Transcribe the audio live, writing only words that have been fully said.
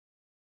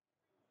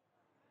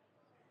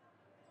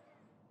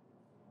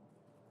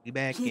We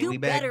back, and You we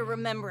back. better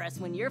remember us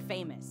when you're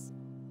famous.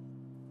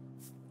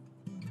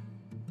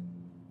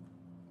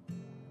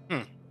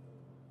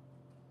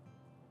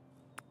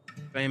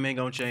 Fame ain't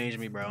gonna change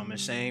me, bro. I'm the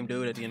same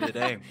dude at the end of the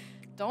day.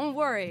 Don't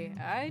worry,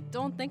 I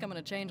don't think I'm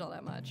gonna change all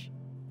that much.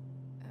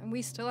 And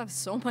we still have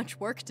so much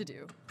work to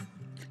do.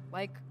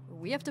 Like,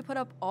 we have to put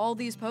up all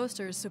these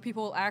posters so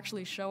people will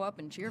actually show up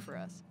and cheer for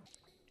us.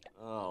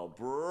 Oh,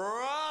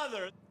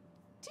 brother!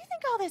 Do you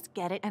think all this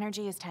get it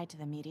energy is tied to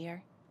the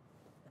meteor?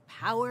 The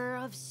power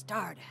of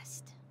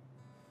Stardust.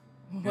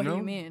 What do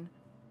you mean?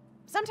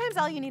 Sometimes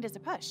all you need is a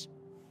push.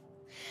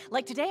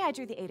 Like today I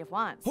drew the Eight of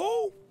Wands.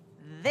 Who?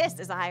 This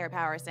is a higher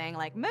power saying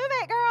like, move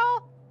it,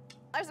 girl!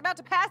 Life's about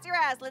to pass your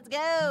ass, let's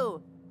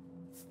go!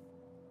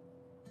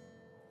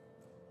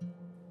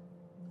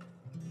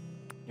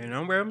 You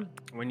know, bro.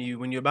 When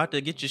you're about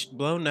to get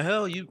blown to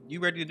hell, you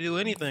ready to do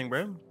anything,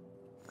 bro.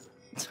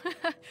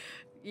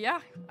 Yeah,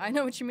 I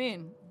know what you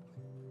mean.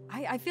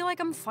 I feel like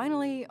I'm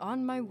finally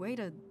on my way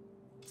to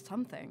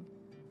something.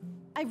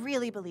 I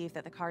really believe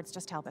that the cards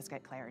just help us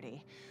get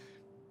clarity.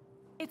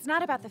 It's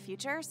not about the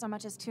future so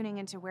much as tuning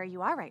into where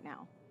you are right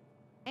now.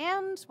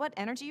 And what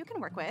energy you can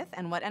work with,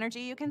 and what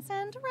energy you can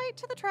send right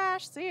to the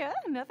trash. See ya,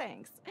 no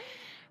thanks.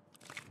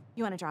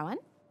 You wanna draw one?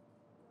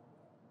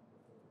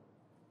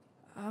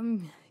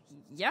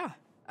 Yeah,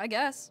 I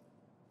guess.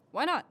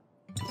 Why not?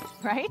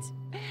 Right?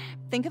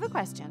 Think of a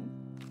question.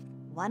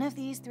 One of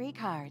these three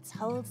cards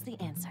holds the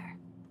answer.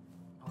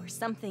 Or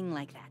something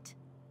like that.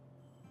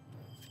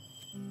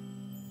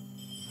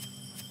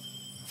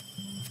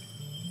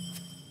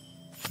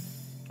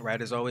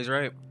 Right is always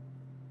right.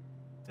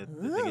 The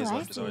thing is, Ooh,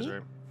 left is always see.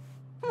 right.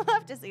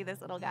 Love to see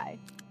this little guy.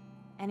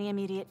 Any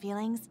immediate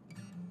feelings?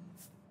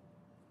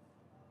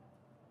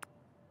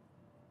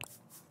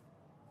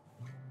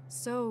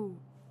 So,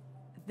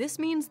 this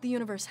means the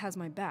universe has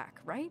my back,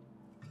 right?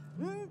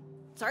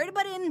 Sorry to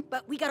butt in,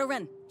 but we gotta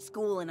run.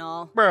 School and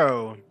all.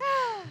 Bro.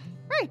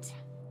 Right.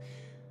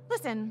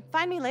 Listen,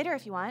 find me later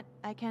if you want.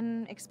 I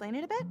can explain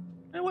it a bit.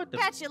 Man, what the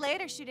Catch you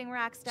later, shooting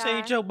rock star.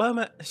 Say Joe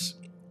Bum.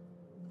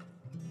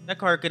 That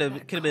card could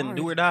have been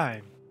do or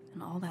die.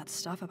 And all that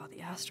stuff about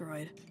the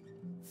asteroid.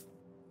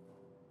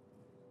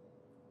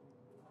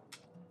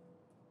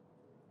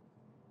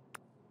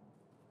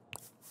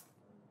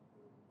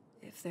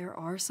 If there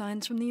are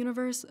signs from the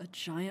universe, a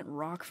giant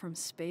rock from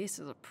space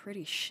is a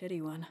pretty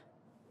shitty one.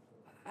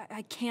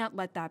 I can't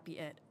let that be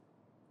it.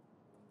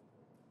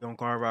 Don't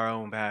carve our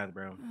own path,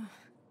 bro.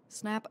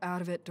 Snap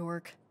out of it,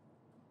 dork.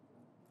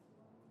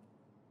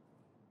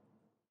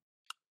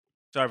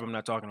 Sorry if I'm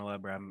not talking a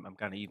lot, bro. I'm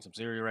kind of eating some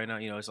cereal right now.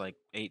 You know, it's like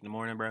 8 in the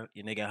morning, bro.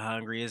 Your nigga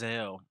hungry as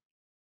hell.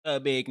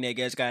 A big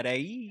nigga's gotta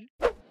eat.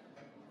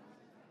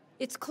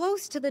 It's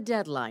close to the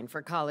deadline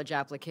for college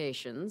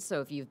applications,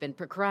 so if you've been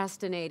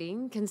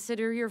procrastinating,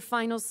 consider your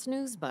final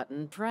snooze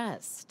button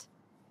pressed.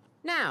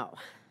 Now,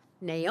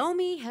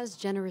 Naomi has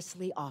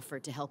generously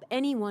offered to help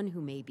anyone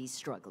who may be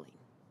struggling.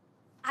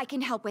 I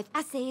can help with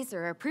essays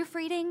or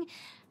proofreading.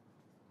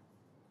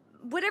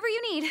 Whatever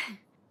you need.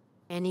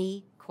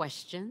 Any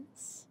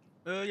questions?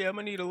 Yeah, I'm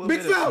gonna need a little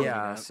bit of...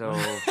 Yeah, so...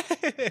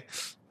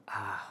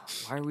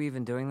 why are we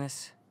even doing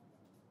this?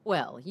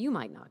 Well, you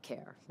might not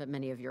care, but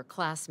many of your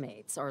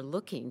classmates are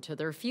looking to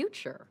their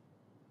future.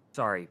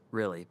 Sorry,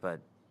 really,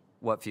 but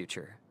what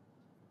future?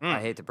 I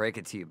hate to break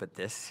it to you, but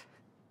this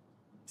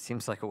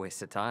seems like a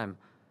waste of time.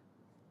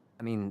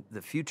 I mean,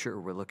 the future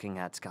we're looking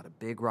at's got a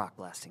big rock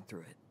blasting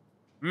through it.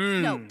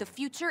 No, the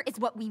future is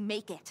what we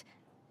make it.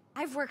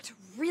 I've worked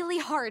really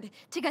hard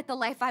to get the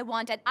life I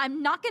want, and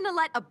I'm not gonna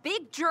let a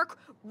big jerk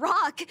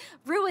rock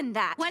ruin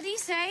that. What'd he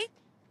say?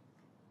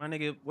 My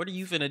nigga, what are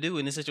you finna do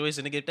in this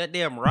situation to get that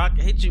damn rock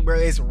hit you, bro?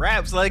 It's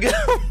raps, like,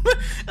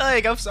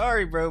 like, I'm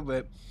sorry, bro,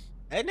 but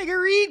that nigga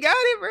Reed got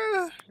it,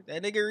 bro.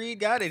 That nigga Reed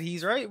got it.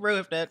 He's right, bro.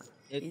 If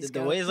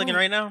the way it's looking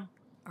right now.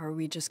 Are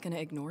we just gonna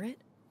ignore it?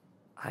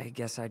 I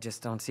guess I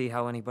just don't see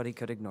how anybody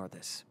could ignore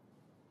this.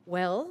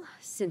 Well,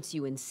 since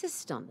you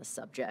insist on the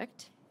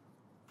subject,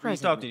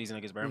 Please talk to these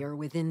niggas, bro. we are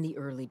within the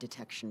early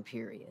detection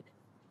period.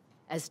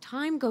 As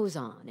time goes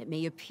on, it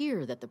may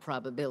appear that the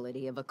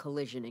probability of a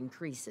collision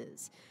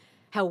increases.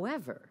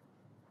 However,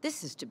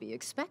 this is to be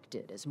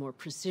expected as more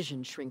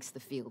precision shrinks the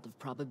field of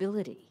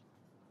probability.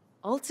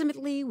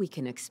 Ultimately, we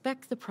can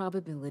expect the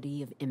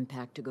probability of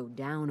impact to go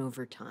down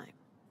over time.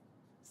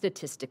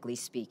 Statistically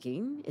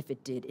speaking, if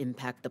it did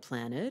impact the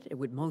planet, it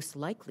would most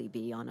likely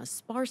be on a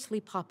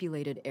sparsely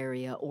populated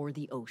area or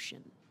the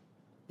ocean.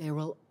 There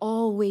will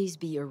always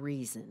be a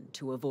reason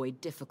to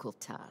avoid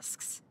difficult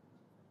tasks.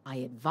 I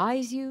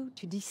advise you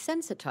to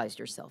desensitize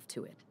yourself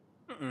to it,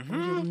 or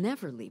you'll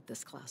never leave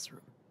this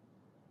classroom.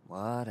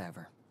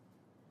 Whatever.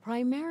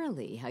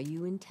 Primarily how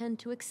you intend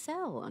to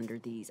excel under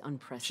these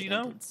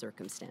unprecedented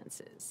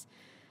circumstances.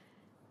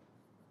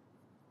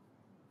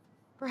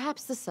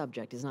 Perhaps the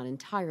subject is not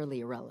entirely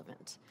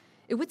irrelevant.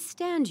 It would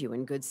stand you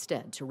in good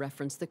stead to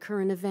reference the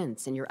current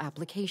events in your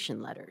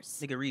application letters.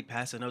 Nigga Reed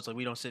passing notes like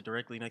we don't sit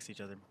directly next to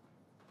each other.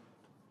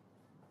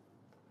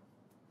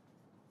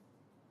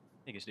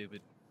 Nigga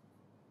stupid.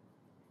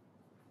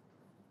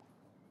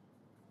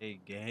 Hey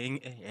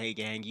gang, hey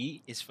gang,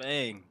 yeet, it's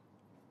Fang.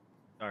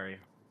 Sorry.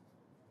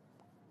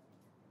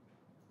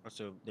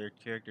 Also, their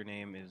character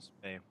name is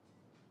Faye.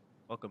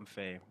 Welcome,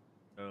 Faye.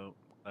 So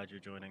glad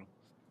you're joining.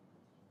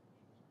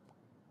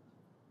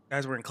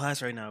 Guys, we're in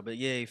class right now, but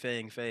yay,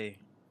 Fang, Faye.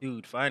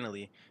 Dude,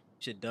 finally, you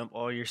should dump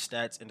all your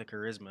stats into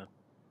charisma.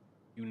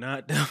 Do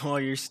not dump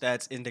all your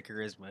stats into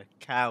charisma.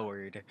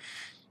 Coward.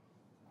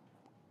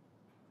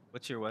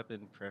 What's your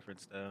weapon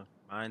preference, though?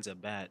 Mine's a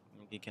bat.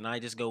 Okay, can I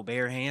just go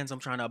bare hands? I'm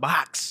trying to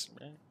box.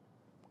 Right?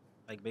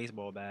 Like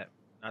baseball bat,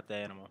 not the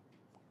animal.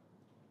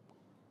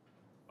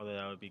 Although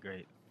that would be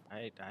great.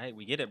 Alright,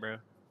 we get it, bro.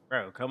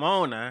 Bro, come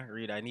on now.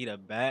 Reed, I need a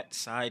bat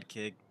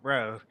sidekick.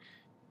 Bro.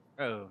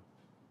 I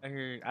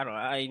ain't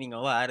even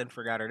gonna lie, I didn't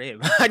forgot her name.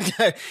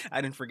 I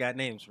didn't forgot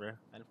names, bro.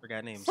 I didn't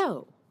forgot names.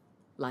 So,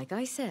 like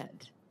I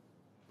said,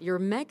 your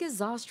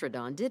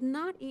Megazostrodon did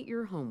not eat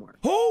your homework.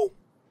 Who?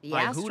 The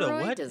Like, who the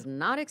asteroid what? does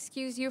not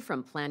excuse you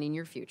from planning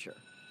your future.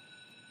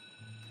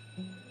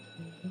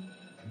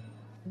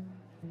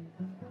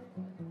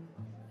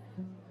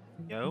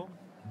 Yo?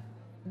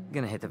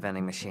 Gonna hit the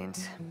vending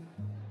machines.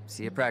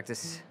 See you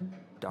practice,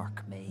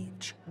 Dark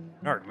Mage.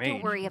 Dark Mage.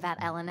 Don't worry about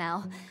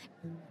LNL.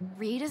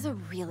 Reed is a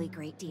really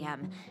great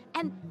DM,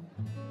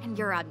 and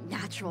you're a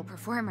natural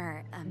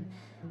performer. I'm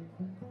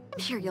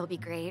sure you'll be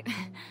great.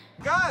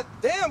 God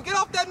damn, get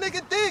off that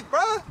nigga dick,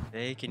 bruh!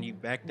 Hey, can you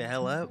back the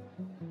hell up?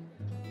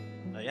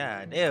 Oh,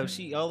 yeah, damn,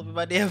 she all over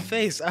my damn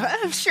face.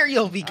 I'm sure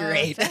you'll be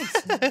great.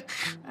 Thanks.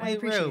 I Hey,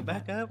 bro, appreciate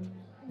back up.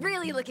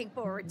 Really looking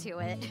forward to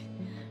it.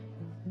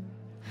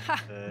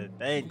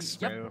 Thanks,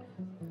 Yep. bro.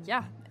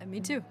 Yeah, and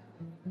me too.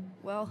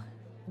 Well,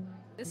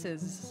 this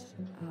is,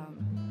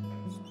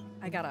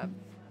 I gotta...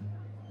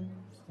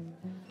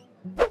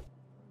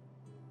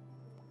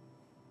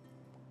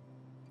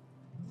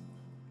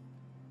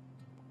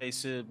 Hey,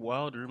 Sid,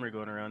 wild rumor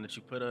going around that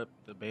you put up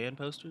the band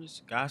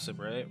posters? Gossip,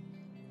 right?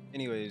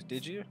 Anyways,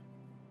 did you?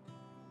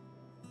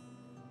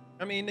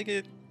 I mean,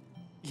 nigga,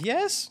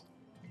 yes?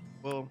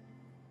 Well,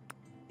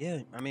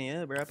 yeah, I mean,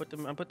 yeah, bro, I put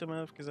them up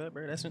because that,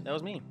 bro, that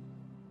was me.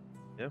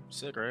 Yeah,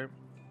 sick, right?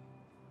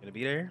 Gonna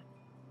be there?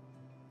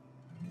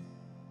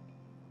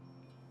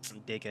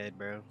 Dickhead,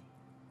 bro.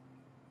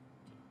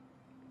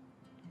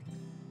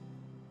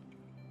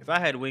 If I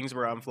had wings,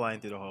 bro, I'm flying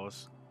through the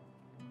halls.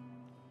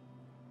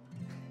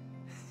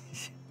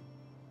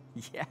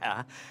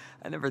 Yeah,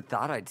 I never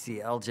thought I'd see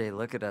LJ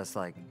look at us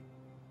like,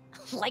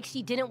 Like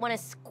she didn't want to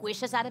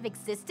squish us out of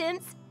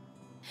existence?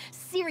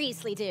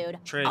 Seriously, dude.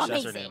 Trish,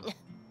 that's her Amazing. name.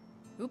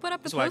 Who put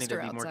up the That's why I need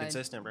poster to be more outside?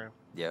 consistent, bro.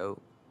 yo,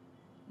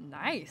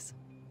 Nice.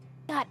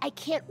 God, I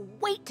can't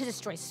wait to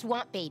destroy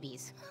swamp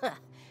babies. Huh.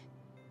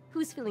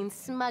 Who's feeling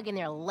smug in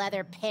their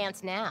leather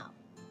pants now?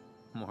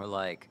 more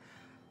like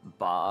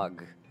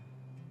bog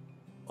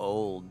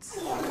olds.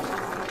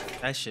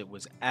 That shit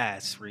was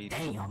ass, Reed.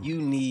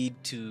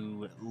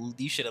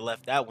 You should have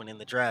left that one in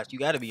the draft. You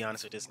got to be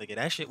honest with this nigga.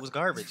 That shit was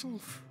garbage.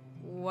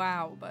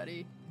 Wow,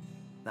 buddy.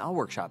 I'll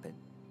workshop it.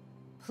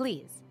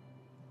 Please.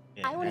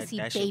 Yeah, I want to see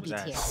that shit baby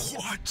was ass.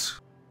 tears. What?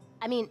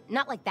 I mean,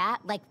 not like that,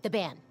 like the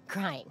band,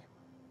 crying.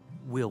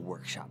 We'll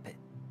workshop it.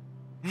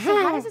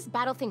 So how does this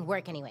battle thing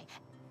work anyway?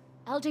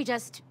 LJ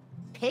just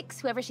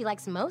picks whoever she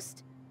likes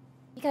most?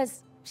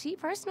 Because she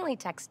personally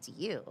texts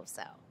you,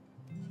 so.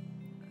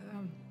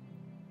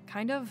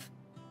 Kind of.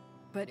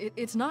 But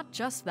it's not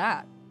just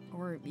that,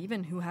 or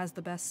even who has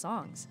the best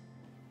songs.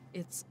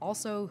 It's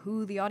also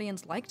who the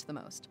audience liked the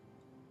most.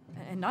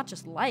 And not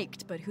just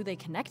liked, but who they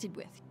connected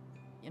with,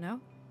 you know?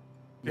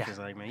 Because,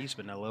 like, man, you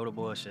spitting a load of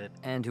bullshit.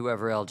 And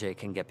whoever LJ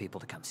can get people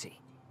to come see.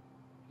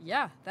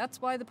 Yeah,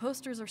 that's why the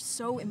posters are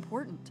so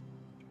important.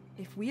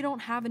 If we don't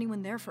have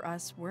anyone there for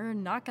us, we're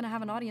not gonna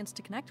have an audience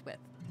to connect with.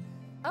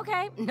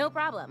 Okay, no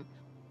problem.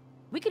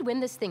 We could win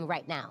this thing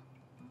right now.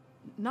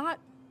 Not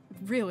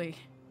really.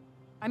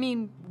 I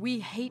mean, we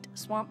hate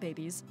swamp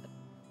babies,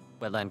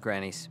 Wetland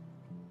grannies.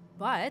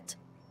 but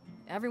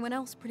everyone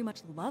else pretty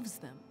much loves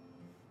them.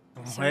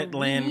 So we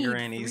Wetland need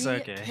grannies, 3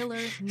 okay. killer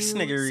This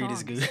new nigga Reed is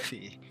songs,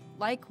 goofy.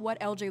 like what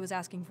LJ was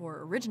asking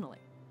for originally.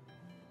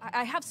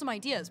 I have some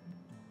ideas.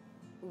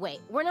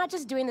 Wait, we're not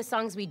just doing the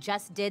songs we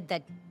just did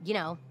that, you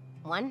know,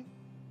 won?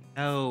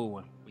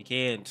 No, we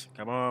can't.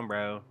 Come on,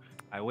 bro.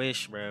 I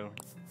wish, bro.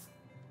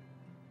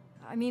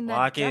 I mean,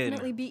 Lock that'd in.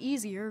 definitely be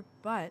easier,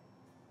 but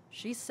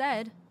she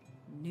said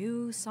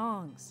new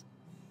songs.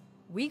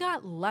 We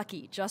got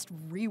lucky just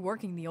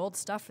reworking the old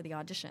stuff for the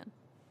audition.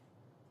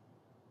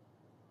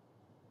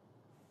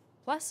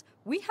 Plus,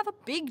 we have a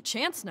big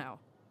chance now.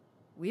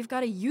 We've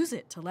got to use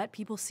it to let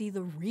people see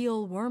the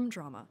real worm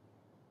drama.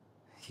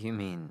 You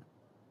mean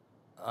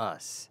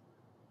us?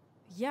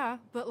 Yeah,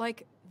 but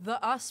like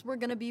the us we're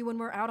gonna be when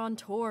we're out on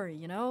tour,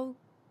 you know?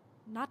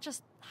 Not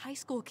just high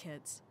school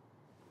kids.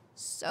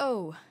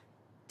 So,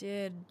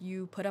 did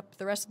you put up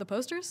the rest of the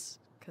posters?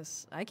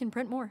 'Cause I can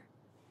print more.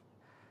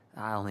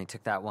 I only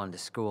took that one to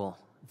school.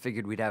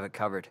 Figured we'd have it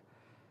covered.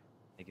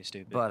 Nigga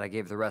stupid. But I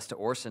gave the rest to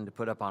Orson to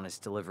put up on his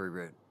delivery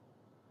route.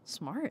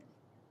 Smart.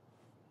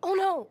 Oh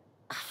no!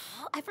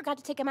 I forgot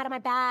to take him out of my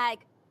bag.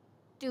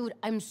 Dude,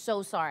 I'm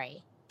so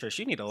sorry. Trish,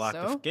 you need to lock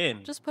the So,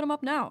 skin. just put them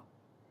up now.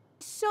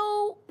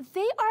 So,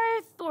 they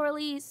are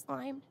thoroughly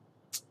slimed.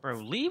 Bro,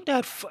 leave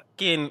that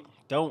fucking...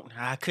 Don't...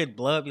 I could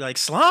blood be like,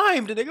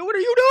 slimed, nigga. What are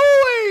you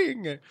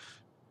doing?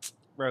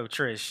 Bro,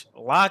 Trish,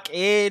 lock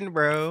in,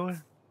 bro.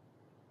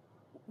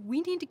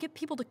 We need to get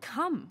people to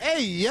come.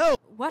 Hey, yo!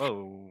 What?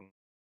 Whoa.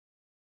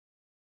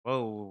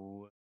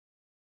 Whoa.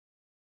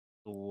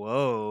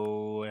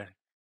 Whoa.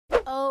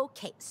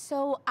 Okay,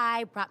 so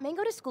I brought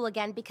Mango to school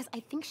again because I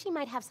think she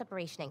might have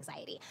separation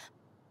anxiety.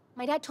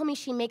 My dad told me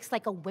she makes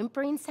like a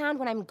whimpering sound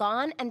when I'm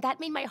gone, and that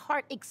made my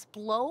heart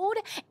explode.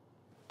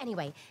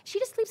 Anyway, she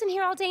just sleeps in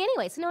here all day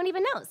anyway, so no one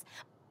even knows.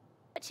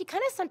 But she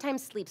kind of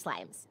sometimes sleep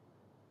slimes.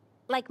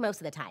 Like most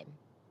of the time.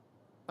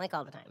 Like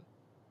all the time.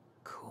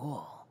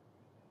 Cool.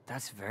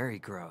 That's very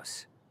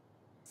gross.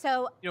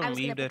 So You I don't was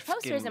gonna leave put that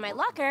posters in my fucking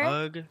locker.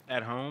 bug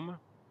at home?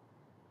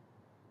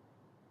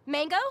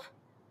 Mango?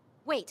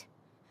 Wait.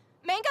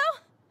 Mango?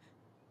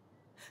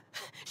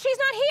 She's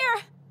not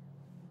here!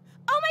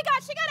 Oh my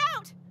god, she got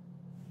out!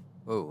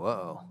 Oh,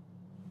 whoa.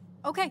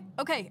 Okay.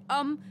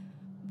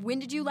 When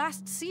did you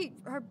last see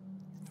her,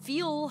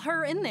 feel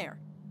her in there?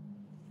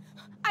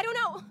 I don't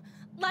know.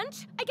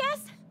 Lunch, I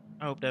guess?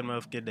 I hope that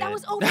motherfucker dead. That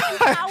was over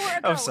an hour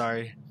ago. I'm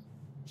sorry.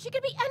 She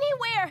could be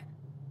anywhere.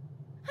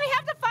 I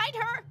have to find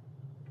her.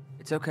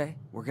 It's okay.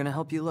 We're gonna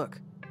help you look.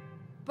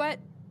 But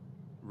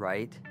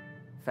Right,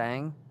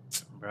 Fang?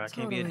 Bro, I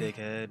can't be a Totally.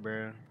 dickhead,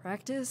 bro.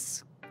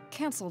 practice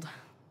canceled.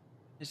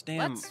 This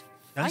damn Let's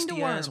find a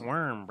dusty ass worm.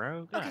 worm,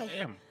 bro. God Okay.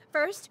 damn.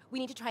 First, we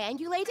need to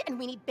triangulate and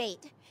we need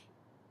bait.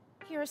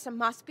 Here are some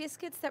moss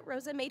biscuits that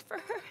Rosa made for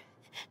her.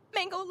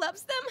 Mango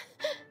loves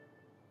them.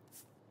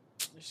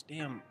 This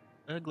damn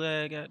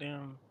ugly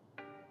goddamn.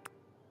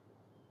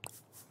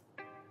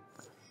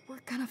 We're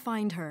gonna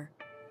find her.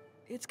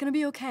 It's gonna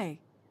be okay.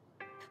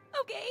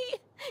 Okay.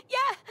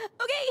 Yeah,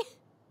 okay.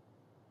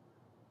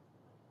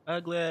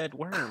 Ugly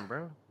worm,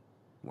 bro.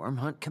 Worm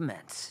hunt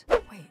commence.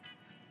 Wait.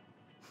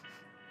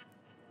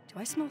 Do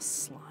I smell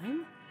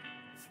slime?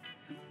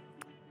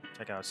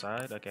 Check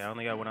outside. Okay, I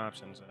only got one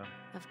option, so.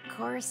 Of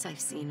course I've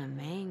seen a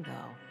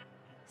mango.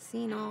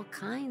 Seen all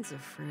kinds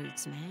of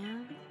fruits,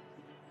 man.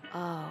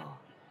 Oh,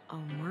 a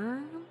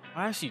worm?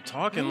 Why is she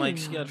talking like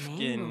she got Mango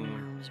fucking.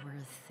 worms were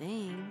a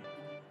thing.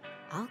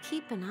 I'll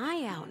keep an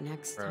eye out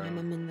next Bro. time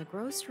I'm in the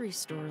grocery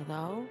store,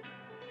 though.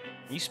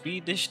 You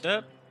speed this shit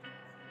up?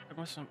 I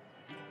want some.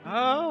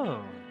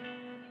 Oh.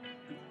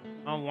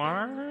 A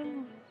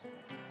worm?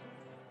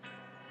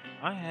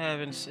 I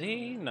haven't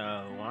seen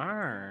no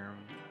worm.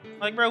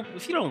 Like, bro,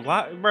 if you don't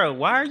lie, bro,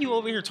 why are you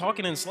over here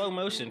talking in slow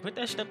motion? Put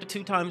that shit up to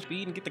 2 times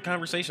speed and get the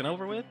conversation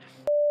over with.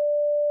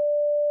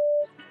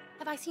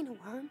 Have I seen a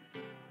worm?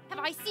 Have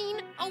I seen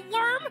a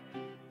worm?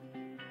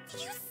 Do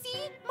you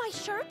see my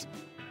shirt?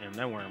 Damn,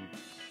 that worm.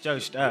 Joe,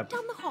 stop.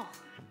 Down the hall.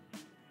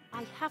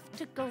 I have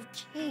to go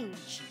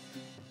change.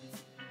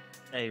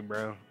 Hey,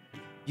 bro.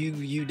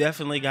 You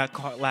definitely got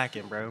caught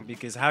lacking, bro.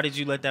 Because how did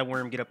you let that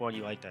worm get up on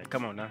you like that?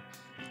 Come on now.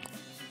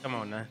 Come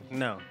on now.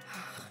 No.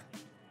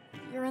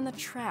 You're in the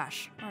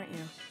trash, aren't you?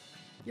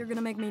 You're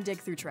gonna make me dig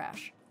through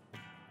trash.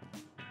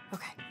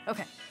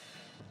 Okay.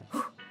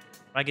 If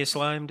I get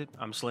slimed,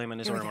 I'm slamming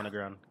this Here we worm go. on the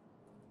ground.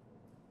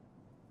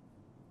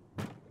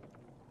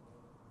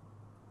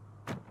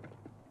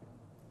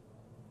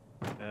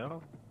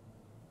 Hell.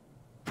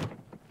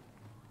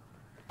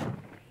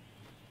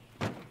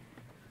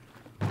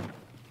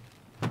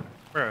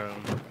 Bro.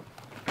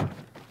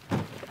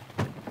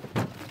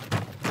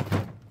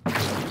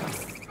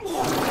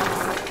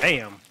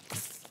 Damn.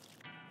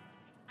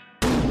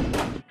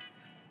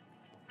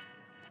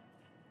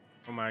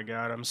 Oh my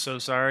god, I'm so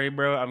sorry,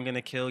 bro. I'm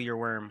gonna kill your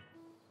worm.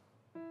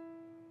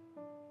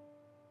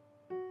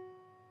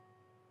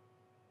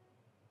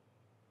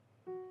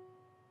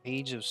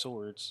 Page of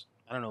Swords.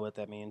 I don't know what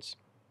that means.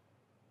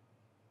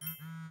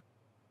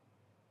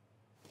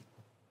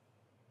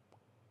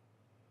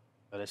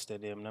 Oh, that's the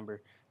damn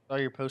number. Saw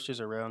your posters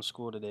around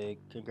school today.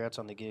 Congrats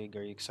on the gig.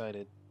 Are you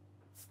excited?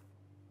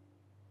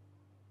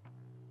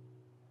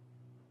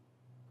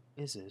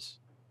 What is this?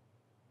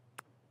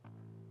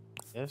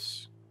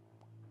 Yes.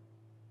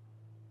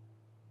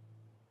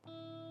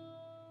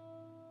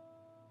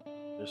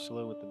 They're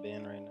slow with the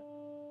band right now.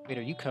 Wait,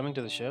 are you coming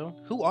to the show?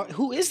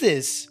 Who is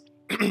this?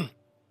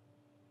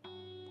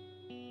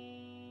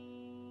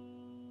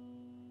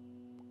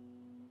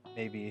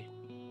 Maybe.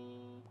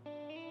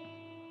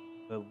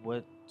 But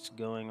what's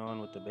going on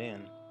with the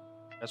band?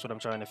 That's what I'm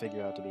trying to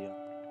figure out, to be honest.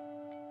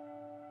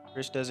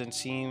 Chris doesn't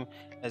seem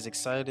as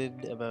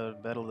excited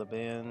about Battle of the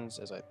Bands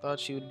as I thought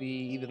she would be,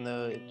 even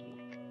though it's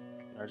been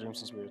our dream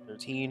since we were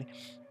 13.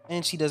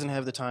 And she doesn't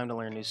have the time to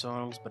learn new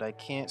songs, but I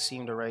can't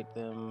seem to write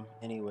them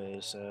anyway,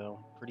 so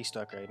pretty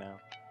stuck right now.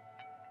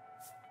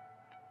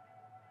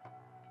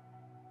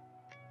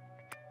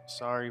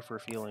 Sorry for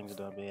feelings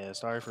dumping. Yeah,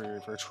 sorry for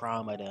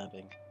trauma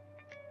dumping.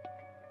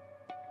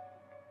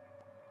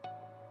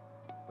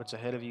 What's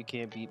ahead of you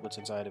can't beat what's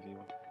inside of you.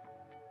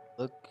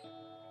 Look,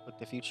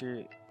 the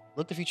future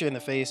Look the future in the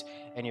face,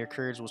 and your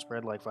courage will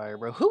spread like fire,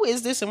 bro. Who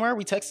is this, and why are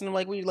we texting him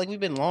like we've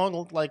been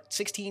long, like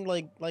 16,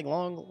 like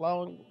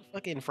long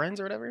fucking friends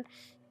or whatever?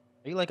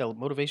 Are you like a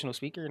motivational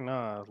speaker?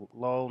 Nah,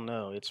 lol,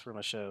 no. It's from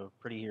a show,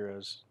 Pretty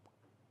Heroes.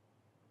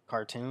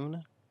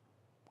 Cartoon.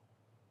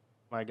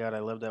 My God, I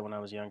loved that when I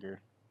was younger.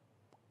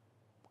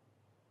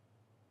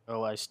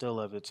 Oh, I still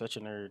love it. Such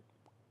a nerd,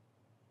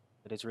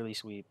 but it's really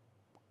sweet.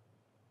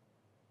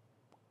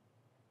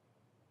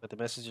 But the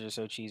messages are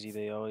so cheesy.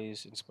 They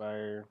always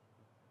inspire.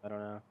 I don't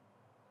know.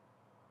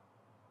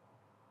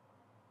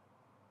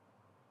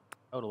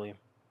 Totally.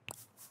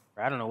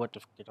 I don't know what the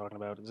fuck you're talking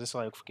about. Is this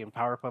like fucking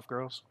Powerpuff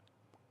Girls?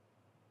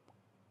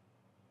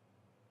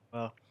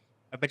 Well,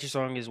 I bet your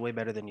song is way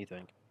better than you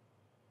think.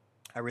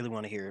 I really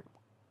want to hear it.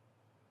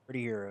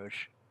 Pretty Heroes.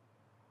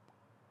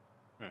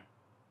 You're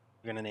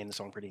gonna name the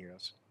song Pretty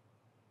Heroes.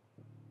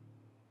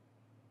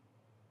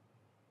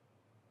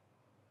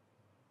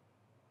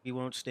 We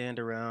won't stand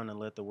around and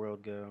let the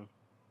world go.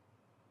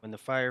 When the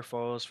fire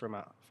falls from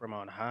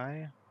on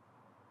high.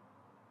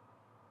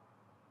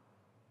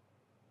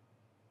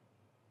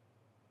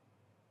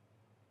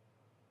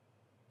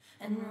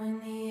 And when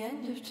the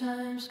end of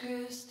time's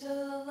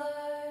crystallized.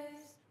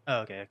 Oh,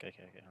 okay. Hold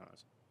on.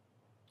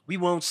 We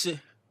won't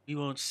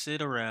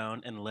sit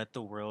around and let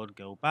the world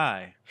go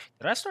by.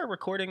 Did I start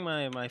recording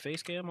my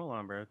face cam? Hold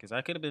on, bro, because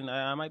I could have been.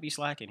 I might be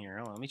slacking here.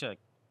 Hold on, let me check.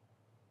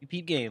 We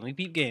peep game.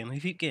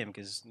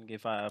 Because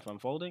if I'm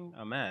folding,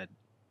 I'm mad.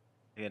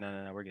 Yeah,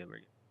 no, we're good.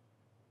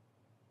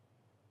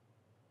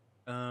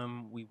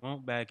 We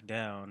won't back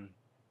down.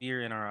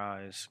 Fear in our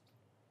eyes.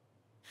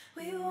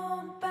 We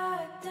won't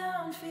back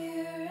down,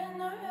 fear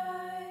in our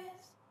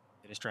eyes.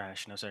 It is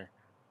trash. No, sir.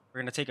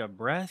 We're gonna take a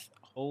breath,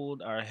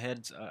 hold our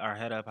head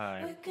up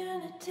high. We're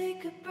gonna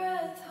take a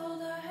breath,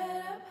 hold our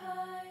head up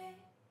high.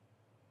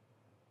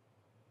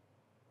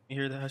 You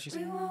hear that? How she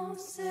said? We won't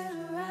sit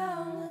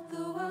around, let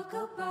the world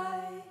go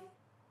by.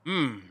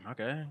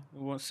 Okay.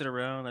 We won't sit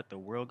around, let the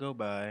world go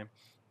by.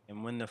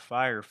 And when the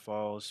fire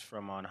falls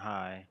from on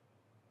high,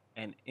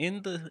 and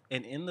in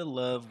the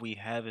love we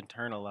have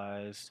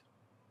internalized.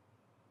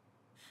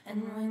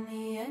 And when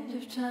the end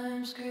of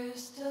time's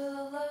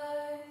crystallized,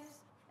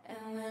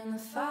 and when the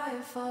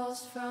fire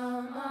falls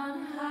from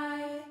on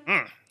high.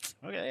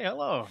 Okay,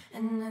 hello.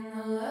 And in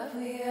the love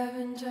we have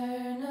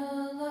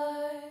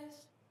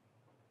internalized.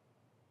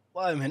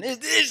 Why, man, is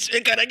this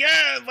shit gonna go?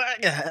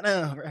 I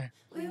know, right?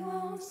 We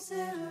won't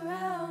sit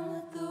around,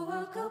 let the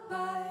world go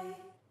by.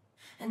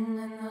 And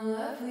in the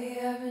love we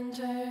have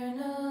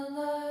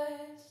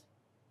internalized.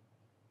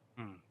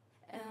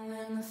 And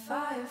when the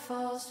fire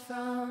falls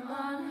from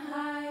on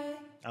high.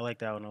 I like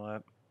that one a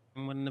lot.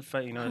 And when the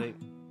fight, they.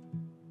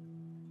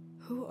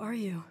 Who are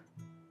you?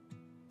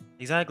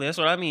 Exactly, that's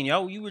what I mean.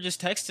 Y'all, you were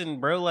just texting,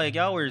 bro. Like,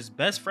 y'all were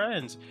best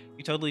friends.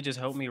 You totally just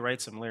helped me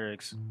write some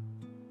lyrics.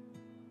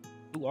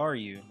 Who are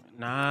you?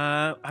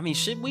 Nah, I mean,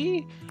 should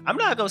we? I'm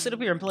not gonna sit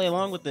up here and play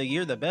along with the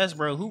 "you're the best,"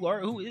 bro.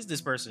 Who is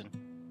this person?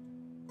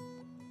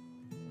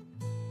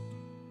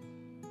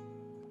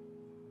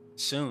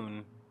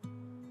 Soon,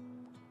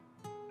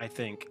 I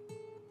think.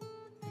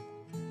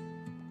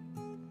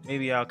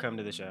 Maybe I'll come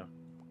to the show.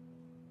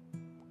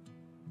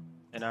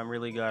 And I'm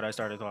really glad I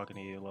started talking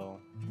to you, lol.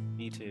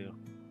 Me too.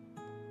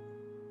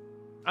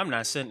 I'm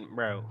not sitting,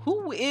 bro.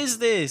 Who is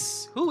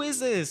this? Who is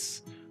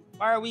this?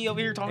 Why are we over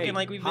here talking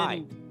like we've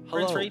been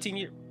friends for 18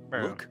 years?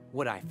 Bro. Look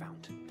what I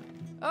found.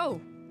 Oh,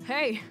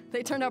 hey,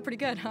 they turned out pretty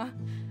good, huh?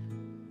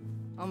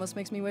 Almost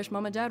makes me wish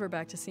Mom and Dad were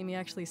back to see me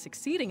actually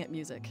succeeding at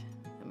music.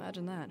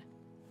 Imagine that.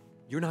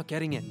 You're not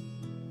getting it.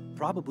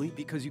 Probably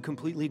because you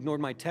completely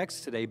ignored my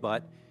texts today,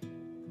 but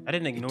I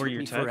didn't ignore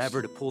your text. text. It took me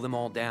forever to pull them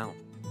all down.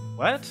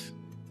 What?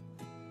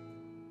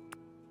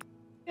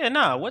 Yeah,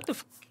 nah, what the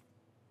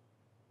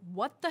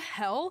What the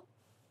hell?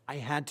 I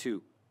had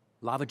to.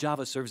 Lava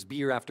Java serves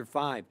beer after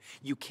 5.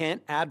 You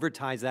can't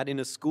advertise that in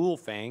a school,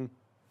 Fang.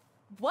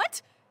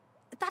 What?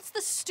 That's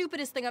the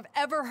stupidest thing I've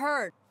ever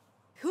heard.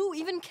 Who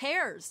even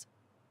cares?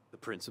 The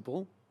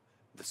principal?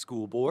 The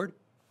school board?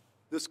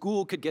 The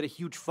school could get a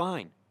huge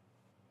fine.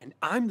 And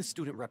I'm the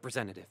student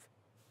representative.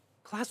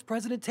 Class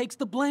president takes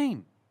the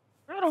blame.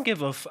 I don't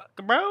give a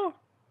fuck, bro.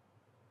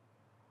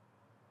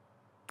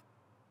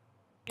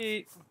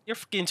 You're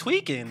fucking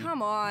tweaking.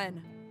 Come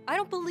on. I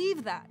don't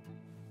believe that.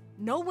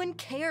 No one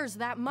cares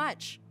that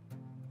much.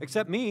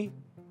 Except me,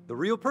 the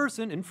real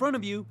person in front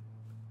of you.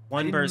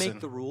 One I person. didn't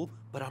make the rule,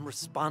 but I'm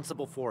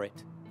responsible for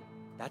it.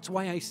 That's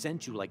why I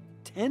sent you like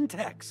 10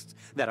 texts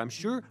that I'm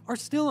sure are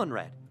still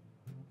unread.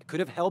 I could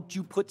have helped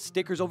you put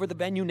stickers over the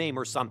venue name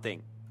or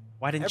something.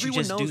 Why didn't Everyone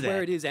you just do that? knows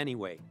where it is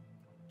anyway.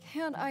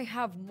 Can't I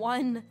have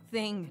one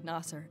thing,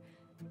 Nasser?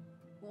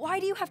 Why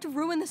do you have to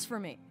ruin this for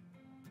me?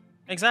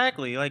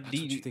 Exactly. Like, That's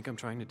what you think I'm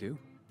trying to do?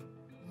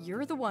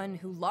 You're the one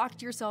who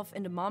locked yourself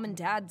into Mom and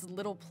Dad's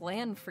little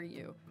plan for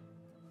you.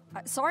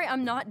 Sorry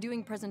I'm not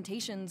doing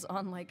presentations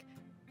on, like,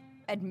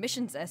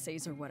 admissions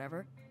essays or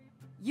whatever.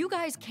 You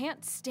guys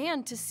can't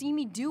stand to see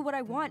me do what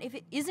I want if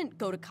it isn't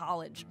go to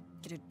college,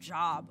 get a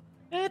job,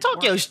 Man,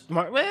 talk your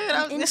smart, man.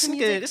 I'm This into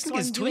music, this so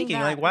nigga's I'm doing tweaking.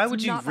 that. Like, why It's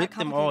would you not that rip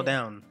them all complicated.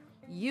 down?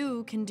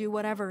 You can do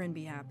whatever and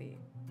be happy.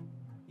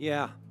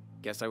 Yeah,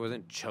 guess I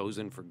wasn't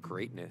chosen for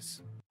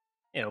greatness.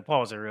 You know,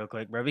 pause it real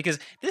quick, bro, because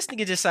this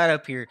nigga just sat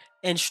up here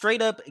and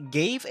straight up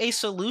gave a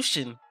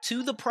solution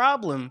to the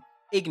problem,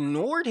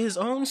 ignored his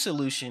own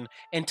solution,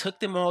 and took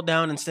them all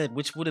down instead,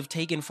 which would have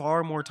taken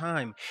far more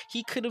time.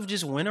 He could have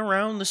just went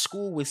around the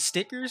school with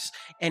stickers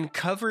and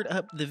covered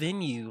up the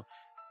venue,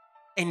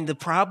 and the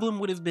problem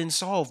would have been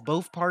solved.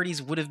 Both parties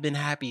would have been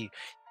happy.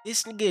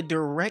 This nigga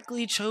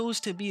directly chose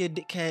to be a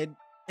dickhead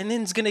and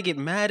then's gonna get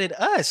mad at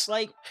us.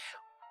 Like,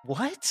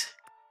 what?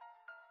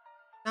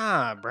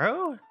 Nah,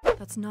 bro.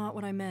 That's not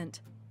what I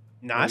meant.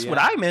 Nah, that's what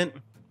I meant.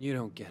 You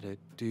don't get it,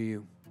 do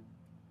you?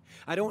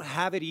 I don't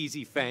have it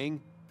easy,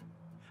 Fang.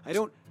 I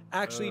don't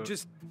actually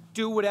just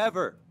do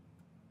whatever.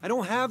 I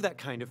don't have that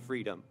kind of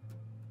freedom.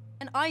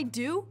 And I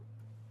do?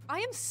 I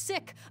am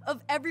sick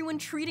of everyone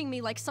treating me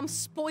like some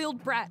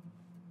spoiled brat.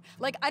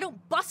 Like I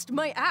don't bust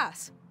my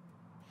ass.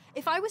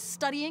 If I was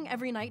studying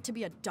every night to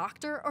be a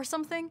doctor or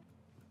something,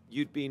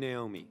 you'd be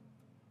Naomi.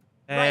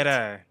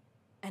 Right.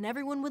 And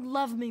everyone would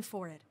love me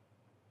for it.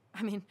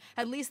 I mean,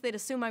 at least they'd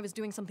assume I was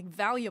doing something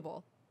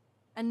valuable.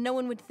 And no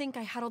one would think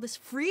I had all this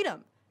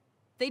freedom.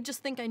 They'd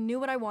just think I knew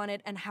what I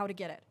wanted and how to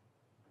get it.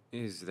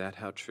 Is that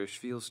how Trish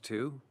feels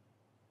too?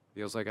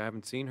 Feels like I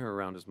haven't seen her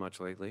around as much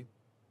lately.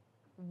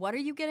 What are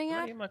you getting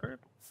at? My crib.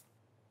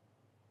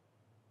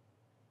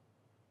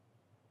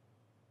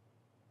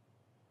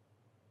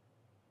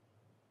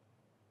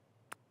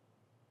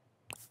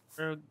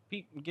 Bro,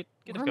 Pete, get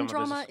a Worm film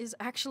drama is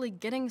actually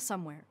getting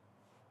somewhere.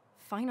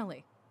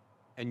 Finally.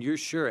 And you're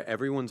sure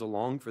everyone's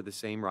along for the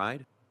same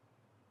ride?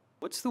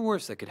 What's the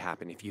worst that could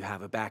happen if you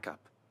have a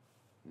backup?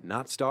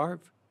 Not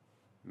starve?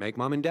 Make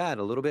mom and dad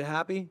a little bit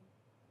happy?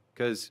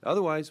 'Cause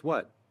otherwise,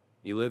 what?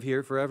 You live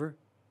here forever?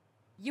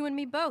 You and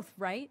me both,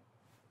 right?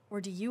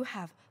 Or do you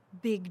have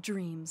big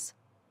dreams?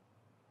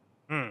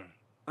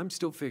 I'm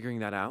still figuring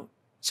that out.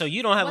 So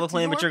you don't have a What's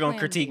plan, but your you're gonna plan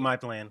critique B? my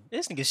plan.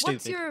 This nigga's stupid.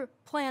 What's your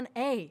plan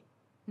A,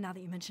 now that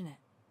you mention it?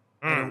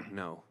 I don't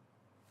know.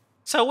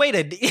 So wait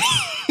a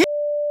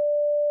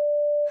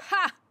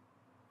Ha!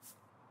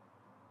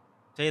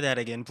 Say that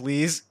again,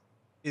 please.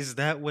 Is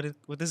that what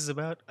this is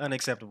about?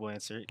 Unacceptable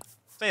answer.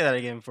 Say that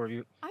again for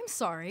you. I'm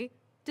sorry.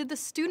 Did the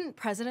student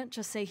president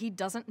just say he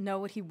doesn't know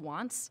what he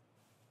wants?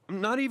 I'm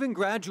not even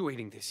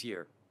graduating this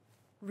year.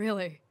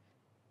 Really?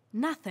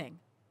 Nothing.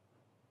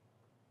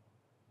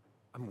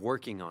 I'm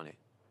working on it.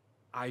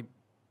 I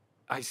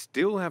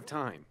still have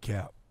time.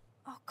 Cap.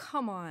 Oh,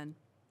 come on.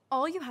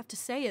 All you have to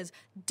say is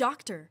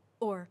doctor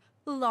or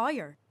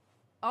lawyer.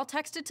 I'll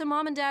text it to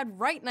mom and dad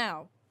right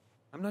now.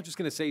 I'm not just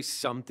gonna say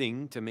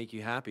something to make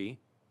you happy.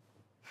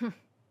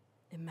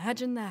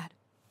 Imagine that.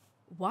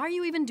 Why are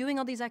you even doing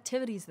all these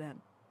activities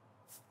then?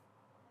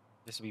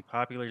 Just to be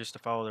popular, just to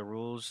follow the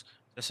rules,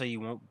 just so you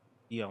won't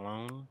be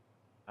alone.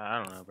 I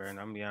don't know, bro. I'm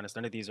gonna be honest.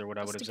 None of these are what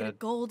I would Just have to get a said.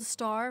 gold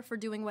star for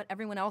doing what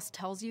everyone else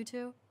tells you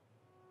to?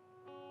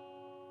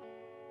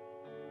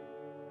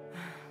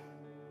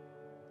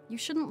 You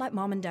shouldn't let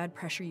mom and dad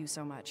pressure you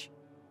so much.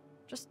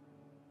 Just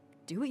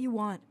do what you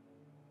want.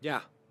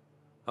 Yeah.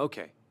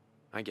 Okay.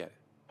 I get it.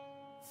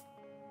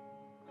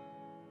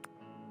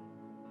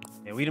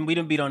 Yeah, we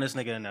didn't beat on this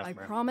nigga enough, I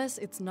bro. promise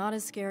it's not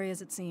as scary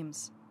as it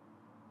seems.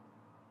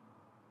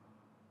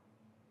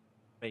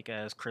 Fake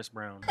ass Chris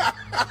Brown.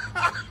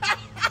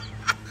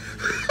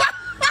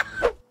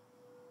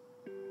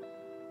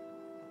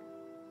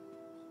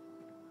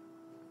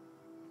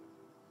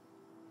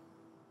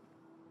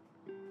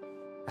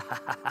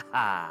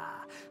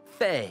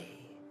 Faye,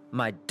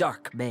 my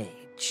dark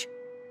mage.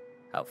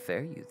 How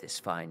fare you this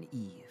fine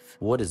eve?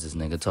 What is this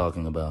nigga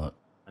talking about?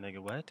 My nigga,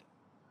 what?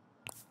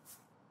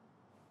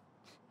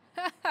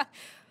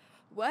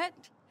 What?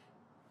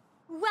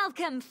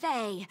 Welcome,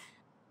 Faye.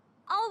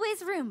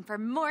 Always room for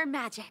more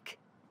magic.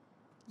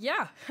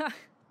 Yeah,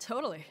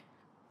 totally.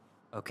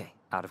 Okay,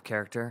 out of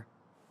character.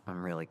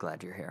 I'm really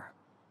glad you're here.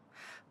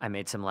 I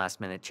made some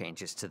last-minute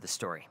changes to the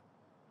story.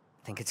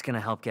 I think it's gonna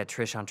help get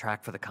Trish on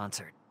track for the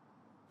concert.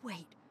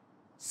 Wait,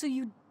 so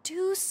you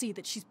do see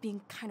that she's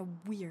being kind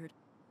of weird?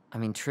 I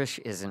mean, Trish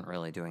isn't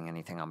really doing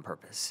anything on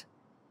purpose.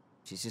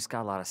 She's just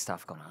got a lot of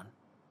stuff going on.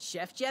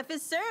 Chef Jeff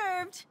is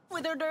served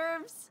with hors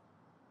d'oeuvres.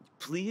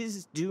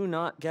 Please do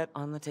not get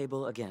on the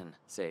table again,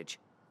 Sage.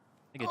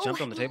 Nigga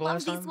jumped on the table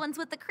last These time? ones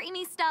with the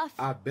creamy stuff.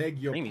 I beg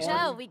your Creamy pardon.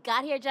 No, we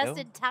got here just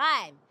Yo. in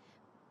time.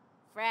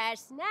 Fresh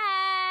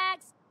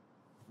snacks.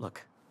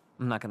 Look,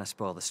 I'm not gonna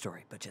spoil the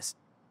story, but just...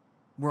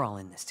 we're all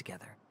in this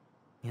together.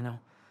 You know?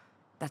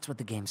 That's what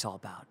the game's all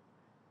about.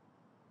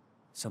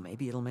 So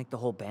maybe it'll make the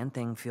whole band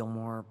thing feel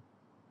more...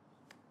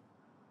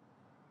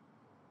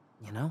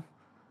 you know?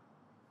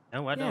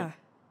 No, I don't. Yeah.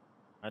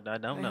 I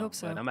don't I know, hope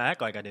so. but I'm gonna act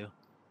like I do.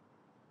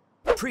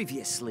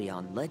 Previously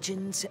on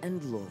Legends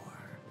and Lore,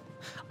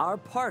 our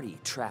party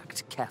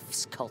tracked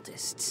Kef's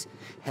cultists,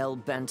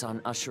 hell-bent on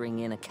ushering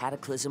in a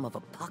cataclysm of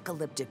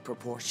apocalyptic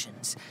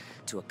proportions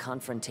to a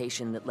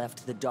confrontation that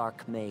left the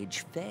dark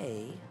mage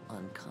Faye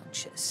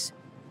unconscious.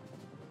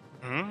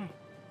 Hmm?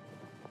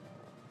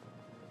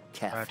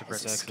 I have Kef to has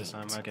press X this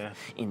time, escaped, okay.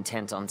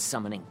 intent on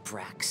summoning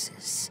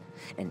Braxis,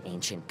 an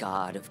ancient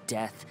god of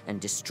death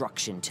and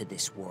destruction to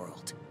this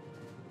world.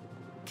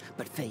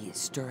 But Fae is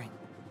stirring,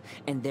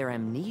 and their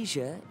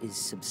amnesia is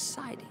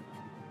subsiding.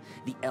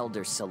 The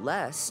Elder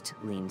Celeste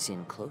leans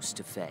in close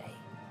to Fae,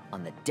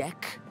 on the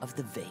deck of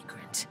the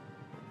Vagrant.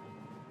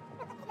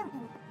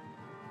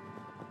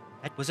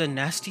 That was a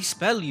nasty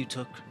spell you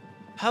took.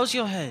 How's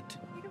your head?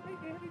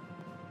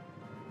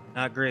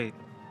 Not great,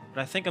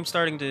 but I think I'm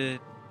starting to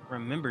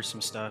remember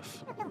some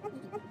stuff.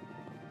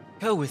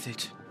 Go with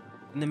it.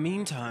 In the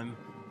meantime,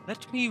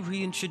 let me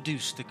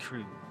reintroduce the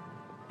crew.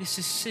 This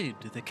is Sid,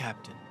 the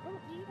captain.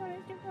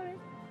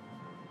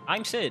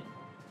 I'm Sid.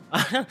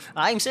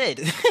 I'm Sid.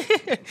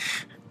 This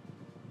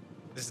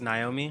is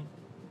Naomi.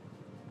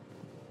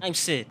 I'm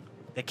Sid,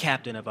 the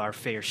captain of our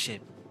fair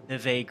ship, the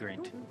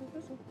Vagrant.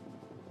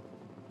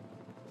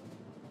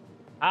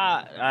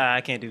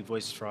 I can't do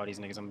voices for all these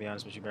niggas, I'm gonna be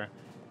honest with you, bro.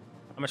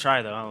 I'm gonna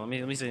try though.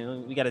 Let me see.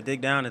 We gotta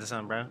dig down into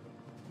something, bro.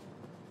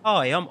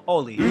 Hi, I'm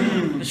Ollie,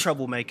 the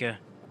troublemaker.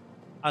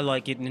 I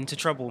like getting into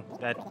trouble.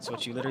 That's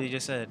what you literally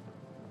just said.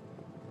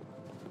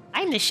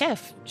 I'm the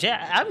chef.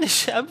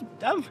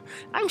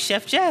 I'm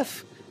Chef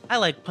Jeff. I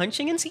like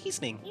punching and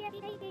seasoning.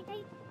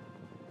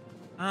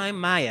 I'm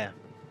Maya,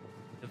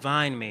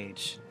 divine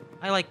mage.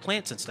 I like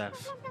plants and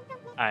stuff.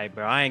 Alright,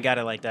 bro. I ain't got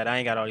it like that. I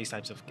ain't got all these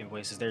types of fucking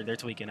voices. They're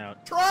tweaking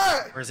out.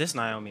 Try it! Where's this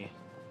Naomi?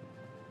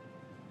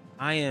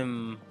 I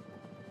am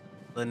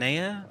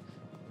Linnea.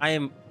 I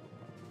am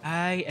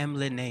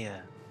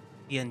Linnea,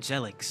 the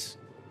Angelics.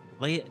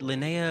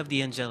 Linnea of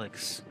the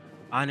Angelics.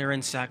 Honor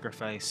and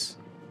sacrifice.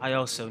 I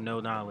also know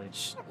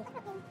knowledge.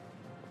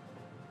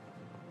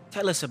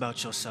 Tell us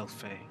about yourself,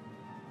 Faye.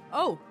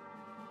 Oh,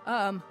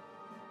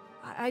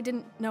 I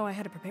didn't know I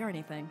had to prepare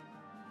anything.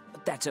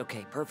 That's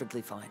okay,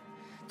 perfectly fine.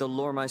 The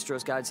Lore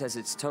Maestro's guide says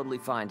it's totally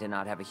fine to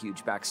not have a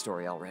huge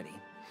backstory already.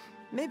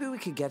 Maybe we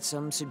could get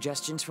some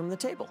suggestions from the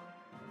table.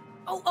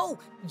 Oh,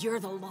 you're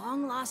the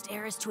long-lost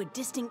heiress to a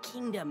distant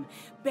kingdom,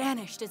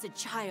 banished as a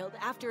child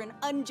after an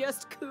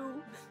unjust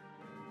coup.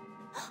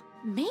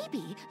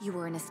 Maybe you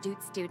were an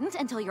astute student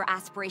until your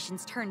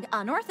aspirations turned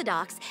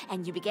unorthodox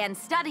and you began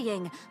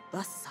studying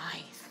the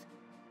Scythe.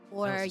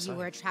 Or you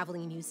were a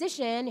traveling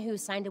musician who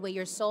signed away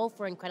your soul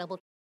for incredible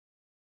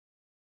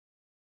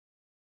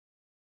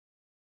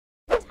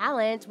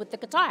talent with the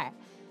guitar.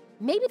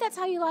 Maybe that's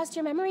how you lost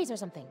your memories or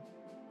something.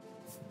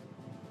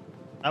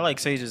 I like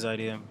Sage's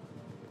idea.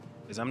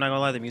 Because I'm not gonna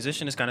lie, the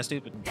musician is kind of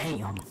stupid.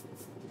 Damn.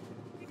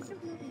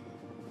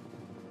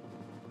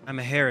 I'm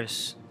a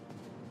Harris,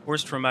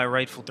 forced from my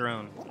rightful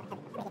throne.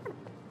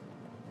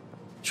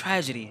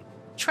 Tragedy.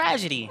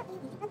 Tragedy!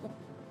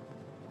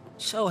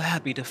 So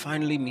happy to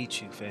finally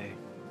meet you, Faye.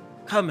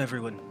 Come,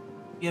 everyone.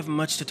 We have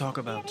much to talk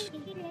about.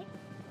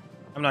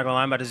 I'm not gonna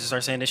lie, I'm about to just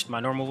start saying this in my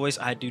normal voice.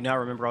 I do not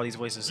remember all these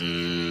voices.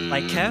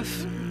 Like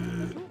Kef?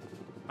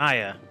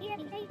 Maya.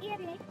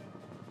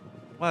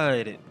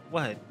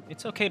 What?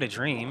 It's okay to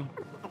dream.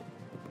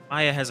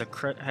 Maya has a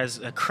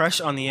crush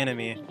on the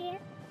enemy.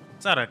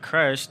 It's not a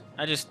crush.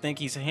 I just think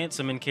he's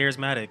handsome and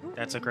charismatic.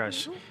 That's a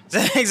crush.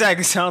 That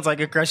exactly sounds like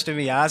a crush to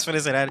me. I was gonna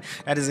say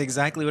that is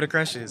exactly what a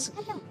crush is.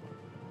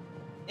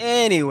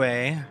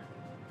 Anyway,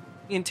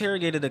 we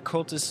interrogated a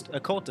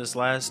cultist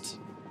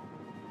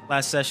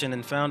last session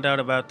and found out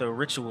about the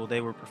ritual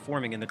they were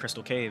performing in the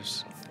Crystal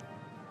Caves.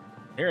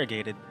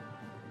 Interrogated.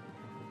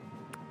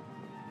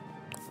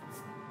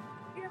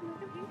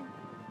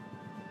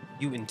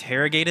 You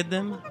interrogated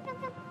them?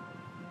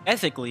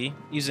 Ethically,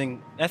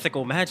 using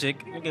ethical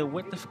magic? Nigga,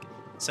 what the f—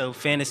 So,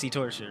 fantasy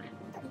torture.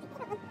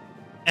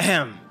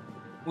 Ahem.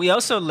 We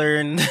also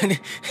learned—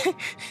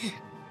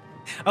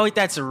 Oh, wait,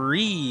 that's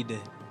Reed.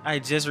 I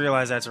just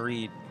realized that's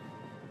Reed.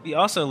 We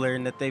also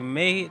learned that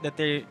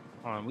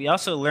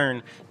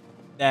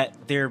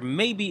there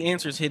may be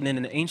answers hidden in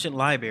an ancient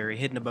library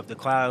hidden above the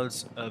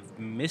clouds of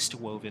the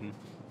Mistwoven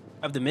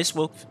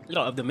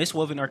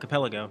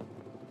archipelago.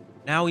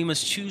 Now we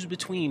must choose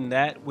between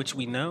that which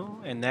we know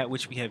and that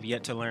which we have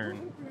yet to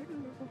learn.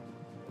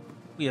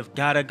 We have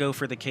gotta go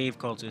for the cave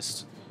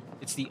cultists.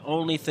 It's the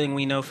only thing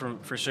we know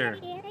for sure.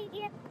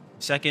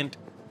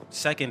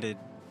 Seconded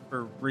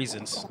for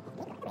reasons.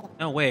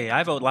 No way,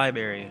 I vote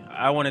library.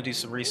 I want to do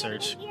some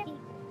research.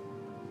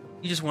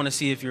 You just want to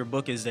see if your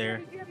book is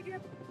there.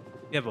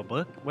 You have a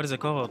book? What is it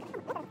called?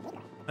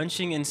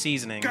 Punching and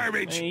Seasoning.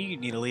 Garbage! Hey, you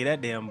need to leave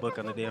that damn book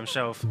on the damn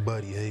shelf.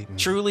 Buddy hating.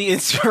 Truly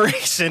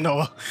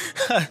inspirational.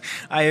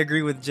 I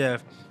agree with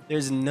Jeff.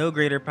 There's no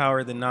greater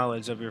power than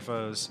knowledge of your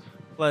foes.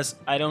 Plus,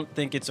 I don't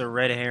think it's a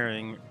red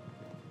herring.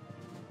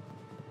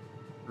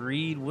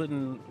 Reed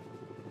wouldn't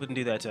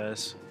do that to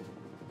us.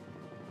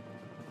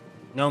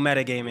 No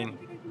metagaming.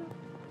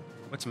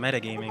 What's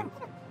metagaming?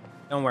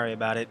 Don't worry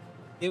about it.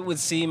 It would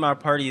seem our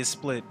party is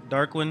split.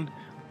 Darkwing,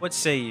 what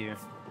say you?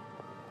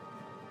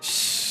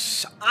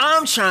 Shh,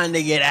 I'm trying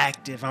to get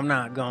active, I'm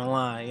not gonna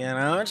lie, you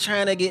know? I'm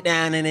trying to get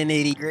down in the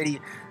nitty-gritty.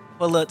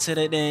 Pull up to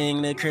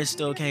the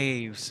Crystal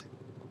Caves.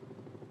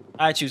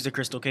 I choose the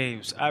Crystal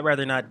Caves. I'd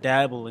rather not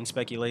dabble in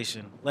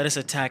speculation. Let us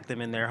attack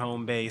them in their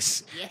home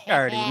base. I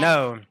already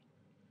know.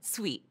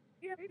 Sweet.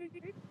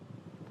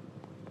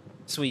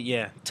 Sweet,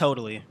 yeah,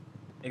 totally.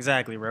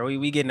 Exactly, bro.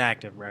 We getting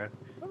active, bro.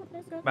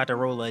 About to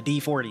roll a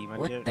D40. Man.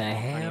 What the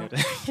hell?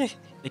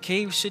 The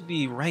caves should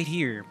be right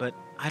here, but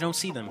I don't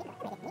see them.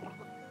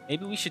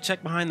 Maybe we should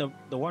check behind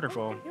the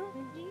waterfall.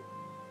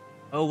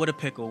 Oh, what a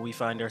pickle we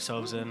find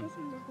ourselves in.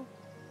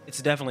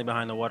 It's definitely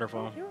behind the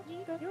waterfall.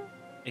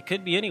 It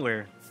could be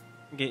anywhere.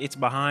 It's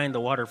behind the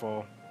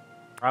waterfall.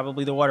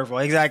 Probably the waterfall.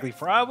 Exactly.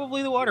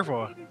 Probably the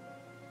waterfall.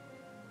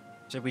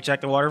 Should we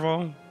check the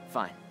waterfall?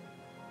 Fine.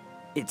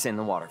 It's in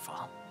the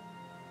waterfall.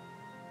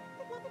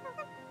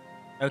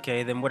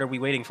 Okay, then what are we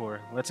waiting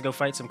for? Let's go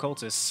fight some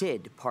cultists.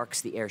 Sid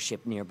parks the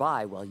airship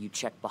nearby while you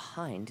check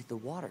behind the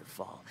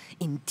waterfall.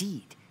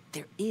 Indeed,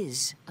 there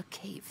is a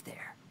cave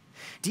there.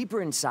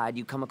 Deeper inside,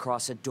 you come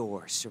across a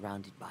door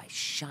surrounded by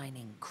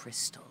shining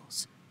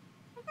crystals.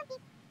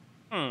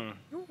 Are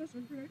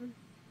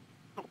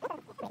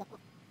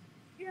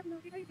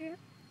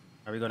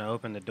we gonna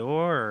open the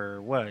door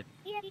or what?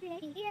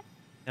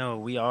 No,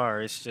 we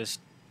are. It's just,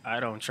 I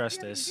don't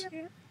trust this.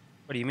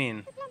 What do you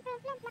mean?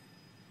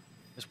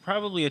 There's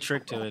probably a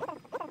trick to it.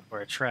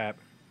 Or a trap.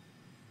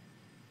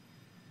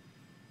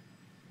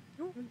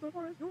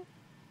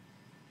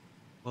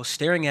 Well,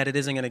 staring at it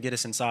isn't gonna get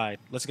us inside.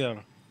 Let's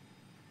go.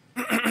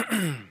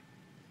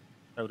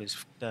 Oh, this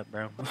fucked up,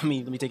 bro. Let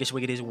me take a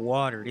swig of this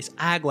water. This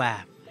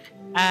agua.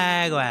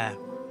 Agua.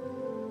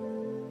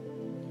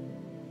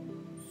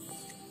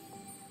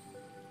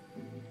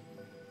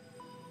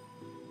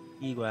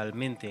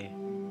 Igualmente.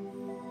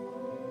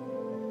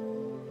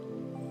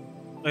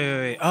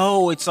 Wait.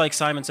 Oh, it's like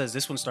Simon says.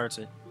 This one starts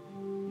it.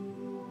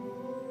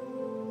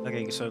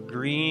 Okay, so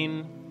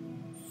green.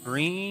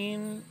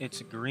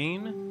 It's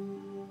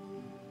green.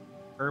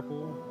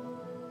 Purple.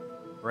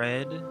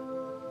 Red.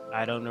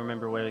 I don't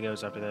remember where it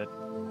goes after that.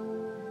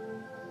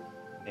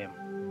 Damn.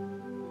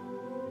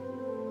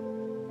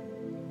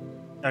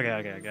 Okay.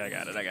 I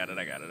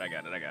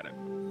got it.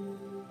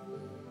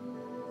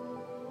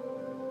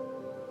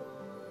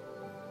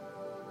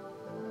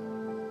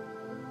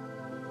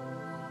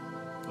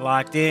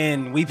 Locked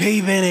in. We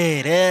peeping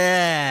it.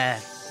 Yeah.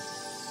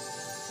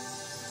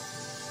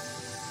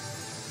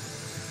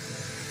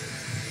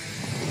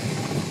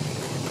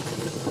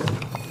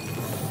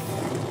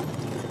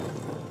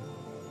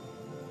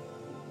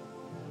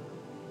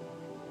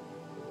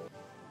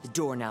 The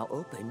door now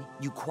open,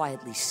 you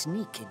quietly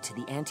sneak into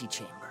the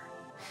antechamber.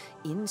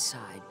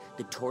 Inside,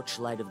 the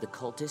torchlight of the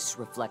cultists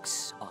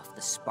reflects off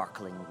the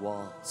sparkling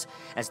walls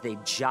as they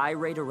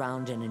gyrate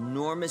around an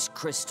enormous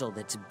crystal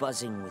that's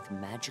buzzing with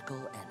magical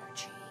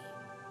energy.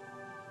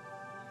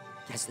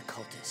 As the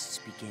cultists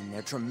begin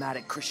their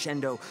dramatic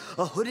crescendo,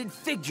 a hooded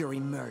figure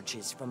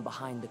emerges from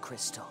behind the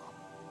crystal.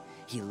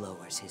 He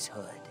lowers his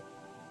hood,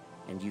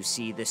 and you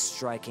see the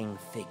striking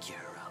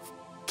figure of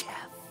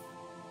Kev,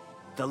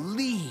 the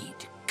lead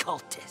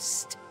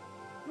cultist.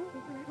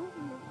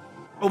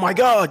 Oh my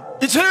god!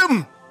 It's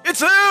him! It's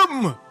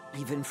him!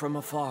 Even from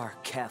afar,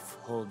 Kef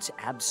holds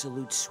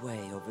absolute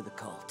sway over the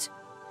cult.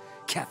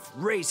 Kef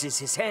raises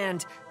his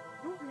hand.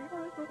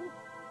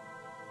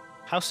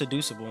 How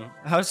seducible?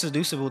 How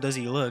seducible does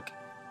he look?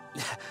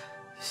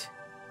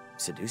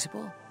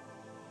 Seducible?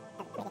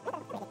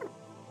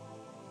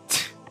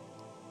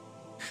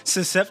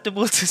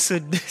 Susceptible to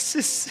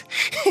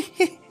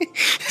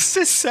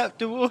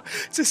susceptible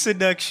to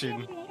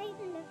seduction.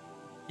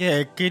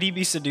 Yeah, could he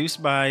be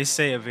seduced by,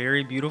 say, a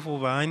very beautiful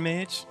vine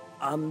mage?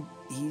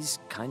 He's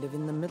kind of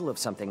in the middle of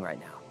something right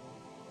now.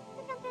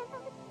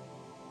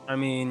 I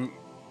mean,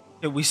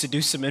 could we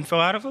seduce some info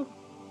out of him?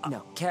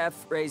 No. Kef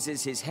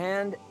raises his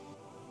hand.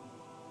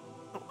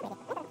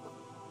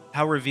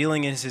 How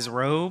revealing is his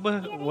robe?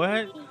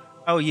 What?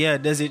 Oh yeah,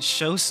 does it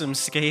show some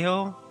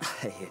scale?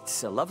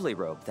 It's a lovely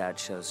robe that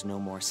shows no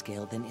more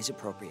scale than is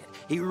appropriate.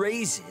 He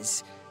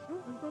raises...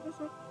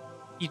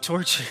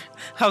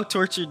 How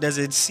tortured does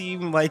it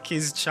seem like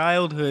his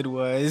childhood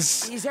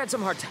was? He's had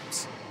some hard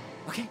times,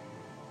 okay?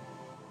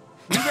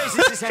 He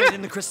raises his hand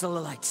and the crystal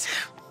alights.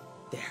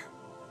 There.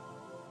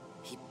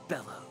 He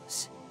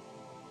bellows.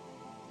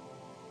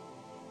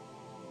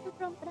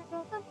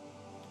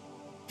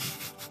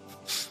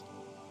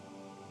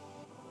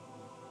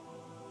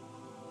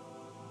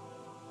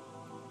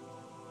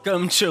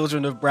 Come,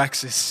 children of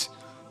Braxis.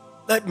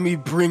 Let me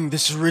bring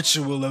this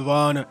ritual of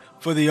honor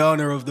for the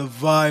honor of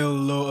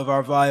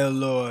our vile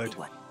lord.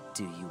 What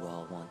do you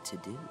all want to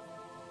do?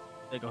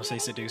 They're gonna say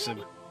seduce him.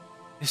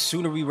 The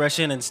sooner we rush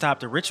in and stop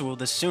the ritual,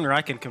 the sooner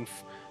I can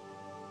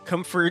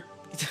comfort.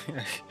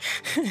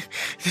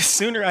 The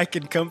sooner I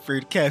can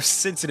comfort Kef's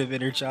sensitive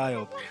inner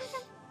child.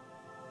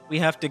 We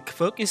have to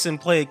focus and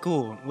play it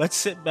cool. Let's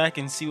sit back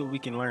and see what we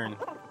can learn.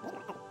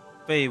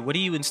 Faye, what do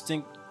your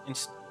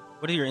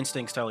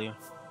instincts tell you?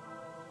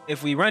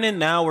 If we run in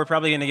now, we're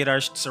probably gonna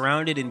get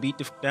surrounded and beat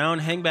down.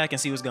 Hang back and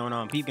see what's going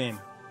on. Peep game.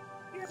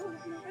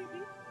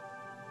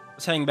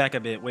 Let's hang back a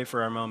bit. Wait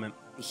for our moment.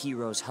 The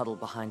heroes huddle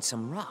behind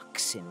some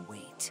rocks in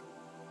wait.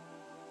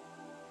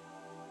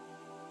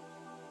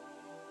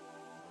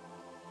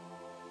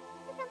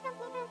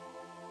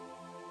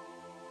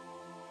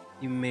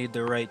 You made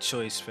the right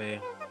choice,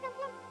 Faye.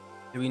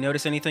 Did we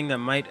notice anything that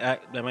might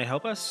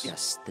help us?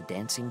 Yes, the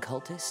dancing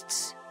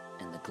cultists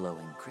and the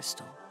glowing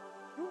crystal.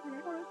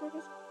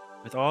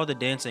 With all the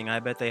dancing, I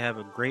bet they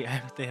have great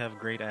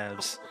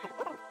abs.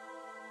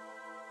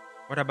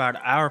 What about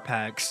our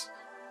packs?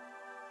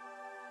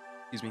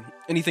 Excuse me.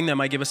 Anything that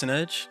might give us an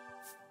edge?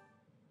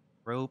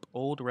 Rope,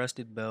 old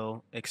rusted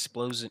bell,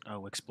 explosion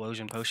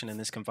potion in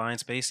this confined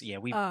space. Yeah,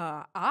 we.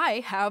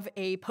 I have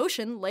a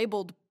potion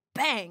labeled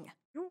Bang.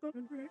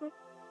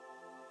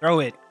 Throw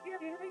it.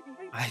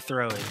 I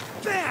throw it.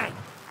 Bang!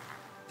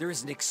 There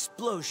is an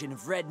explosion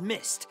of red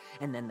mist,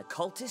 and then the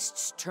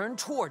cultists turn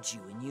towards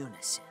you in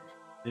unison.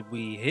 Did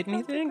we hit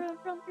anything?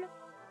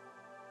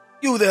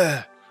 You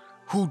there!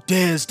 Who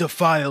dares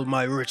defile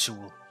my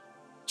ritual?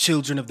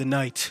 Children of the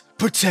night,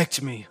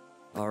 protect me!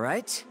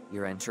 Alright,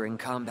 you're entering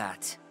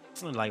combat.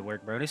 It's little light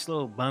work, bro. This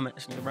little bum,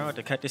 bro, I have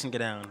to cut this and get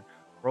down.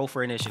 Roll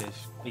for initiative.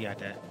 We got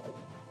that.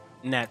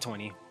 Nat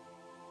 20.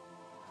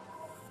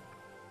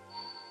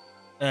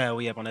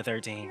 We up on a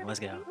 13. Let's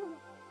go.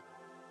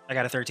 I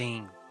got a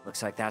 13.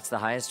 Looks like that's the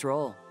highest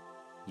roll.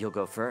 You'll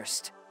go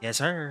first. Yes,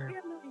 sir.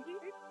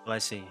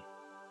 Let's see.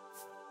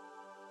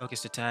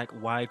 Focused attack,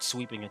 wide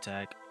sweeping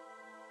attack.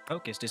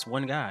 Focused, just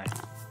one guy.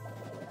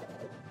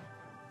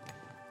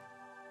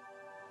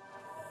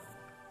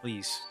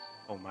 Please.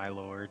 Oh my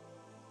lord.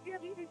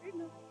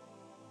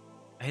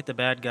 I hit the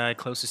bad guy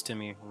closest to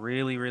me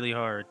really, really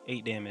hard.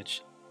 8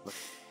 damage.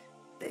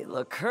 They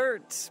look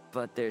hurt,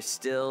 but they're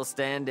still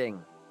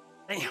standing.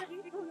 Damn.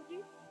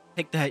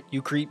 Take that,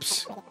 you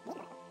creeps.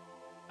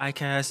 I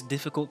cast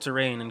difficult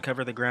terrain and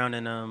cover the ground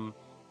in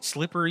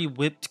slippery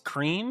whipped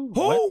cream.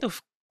 Oh! What the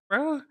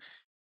bro?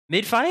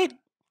 Mid fight?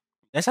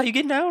 That's how you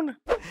get down?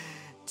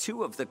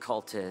 2 of the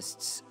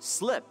cultists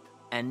slip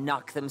and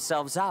knock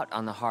themselves out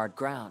on the hard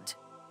ground.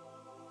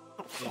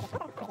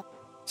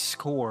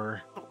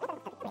 Score.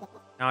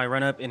 Now I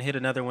run up and hit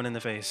another one in the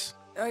face.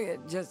 Okay,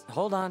 just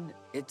hold on.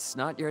 It's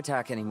not your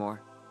attack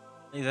anymore.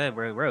 Look at that,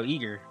 bro. Bro,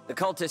 eager. The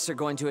cultists are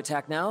going to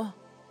attack now,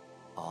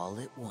 all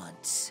at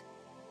once.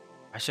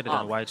 I should have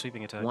done a wide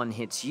sweeping attack. One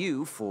hits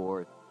you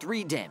for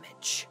 3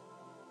 damage.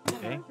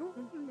 Okay.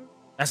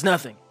 That's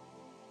nothing.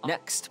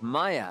 Next,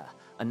 Maya.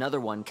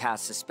 Another one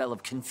casts a spell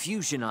of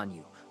confusion on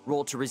you.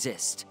 Roll to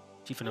resist.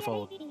 She finna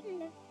fold.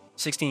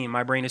 16.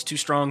 My brain is too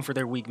strong for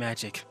their weak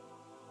magic.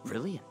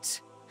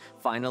 Brilliant.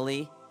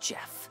 Finally,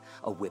 Jeff.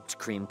 A whipped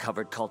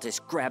cream-covered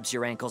cultist grabs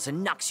your ankles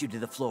and knocks you to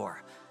the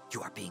floor.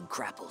 You are being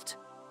grappled.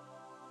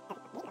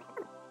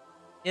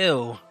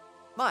 Ew.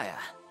 Maya,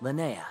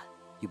 Linnea,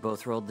 you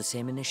both rolled the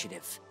same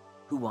initiative.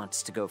 Who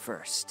wants to go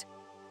first?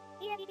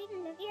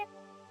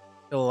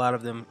 Kill a lot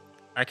of them.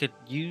 I could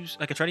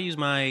try to use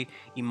my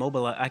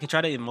I could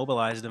try to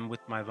immobilize them with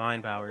my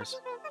vine powers.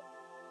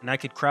 And I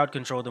could crowd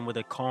control them with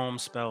a calm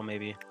spell,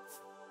 maybe.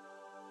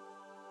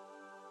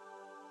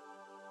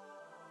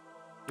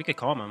 We could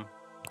calm them.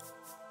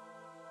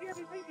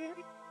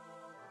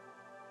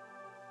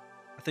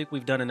 I think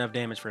we've done enough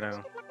damage for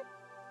now.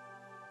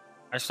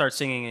 I start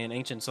singing an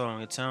ancient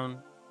song. It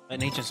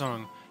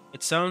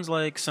sounds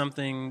like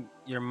something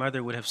your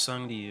mother would have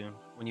sung to you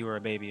when you were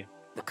a baby.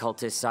 The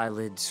cultists'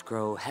 eyelids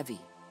grow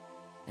heavy,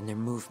 and their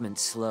movement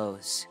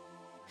slows.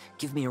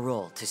 Give me a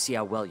roll to see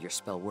how well your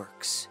spell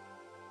works.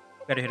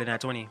 Better hit a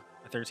nat 20.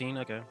 A 13?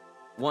 Okay.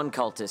 One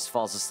cultist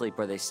falls asleep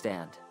where they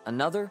stand.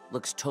 Another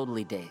looks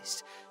totally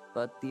dazed,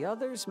 but the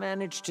others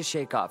manage to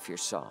shake off your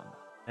song.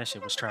 That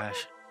shit was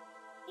trash.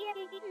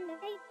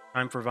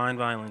 Time for vine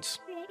violence.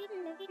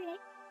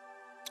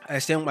 I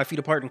stand with my feet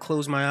apart and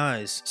close my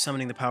eyes,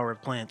 summoning the power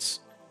of plants.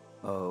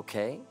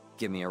 Okay,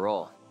 give me a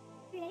roll.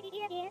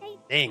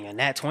 Dang, a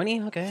nat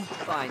 20? Okay.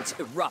 Vines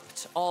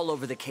erupt all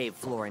over the cave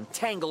floor and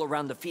tangle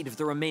around the feet of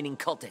the remaining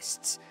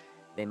cultists.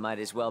 They might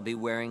as well be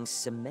wearing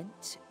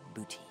cement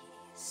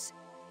booties.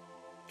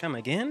 Come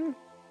again?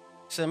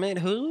 Cement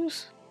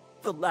whose?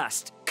 The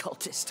last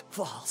cultist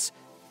falls,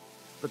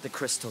 but the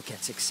crystal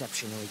gets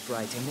exceptionally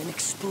bright and then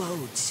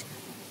explodes.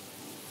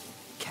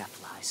 Cap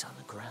lies on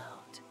the ground.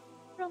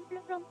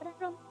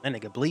 That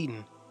nigga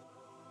bleeding.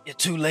 You're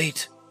too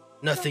late.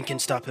 Nothing can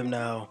stop him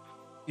now.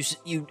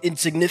 You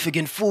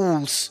insignificant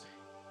fools.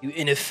 You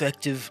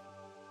ineffective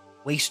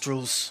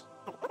wastrels.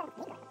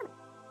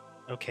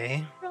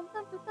 Okay.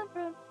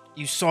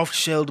 You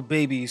soft-shelled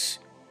babies.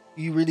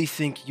 You really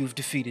think you've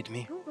defeated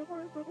me?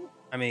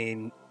 I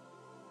mean,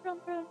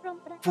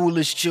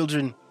 foolish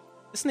children.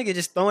 This nigga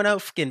just throwing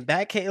out fucking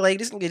backhand, like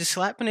this nigga just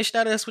slapping the shit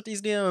out of us with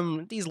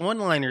these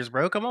one-liners,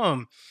 bro. Come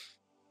on.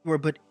 You are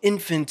but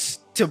infants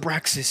to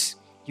Braxis.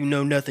 You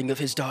know nothing of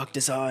his dark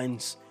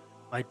designs.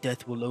 My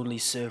death will only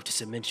serve to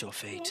cement your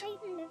fate.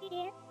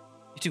 You're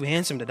too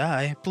handsome to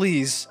die.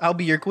 Please, I'll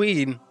be your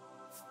queen.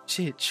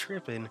 Shit,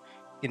 tripping. You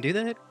can do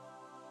that?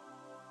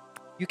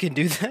 You can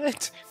do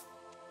that?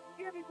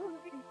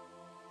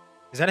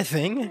 Is that a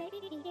thing?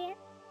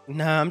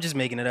 Nah, I'm just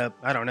making it up.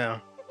 I don't know.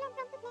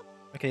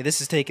 Okay,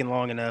 this is taking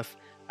long enough.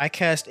 I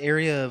cast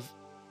Area of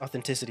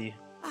Authenticity.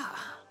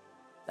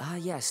 Ah,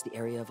 yes, the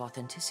area of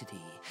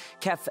authenticity.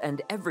 Kef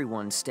and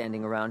everyone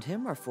standing around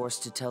him are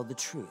forced to tell the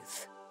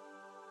truth.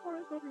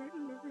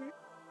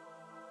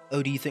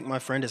 Oh, do you think my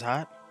friend is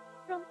hot?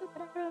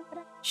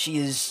 She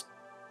is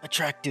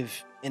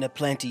attractive in a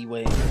planty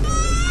way.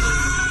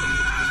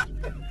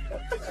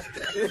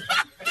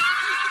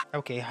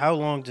 Okay, how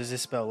long does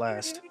this spell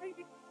last?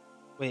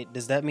 Wait,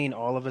 does that mean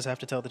all of us have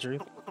to tell the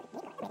truth?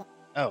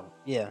 Oh,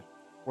 yeah.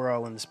 We're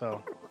all in the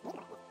spell.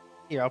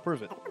 Here, I'll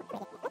prove it.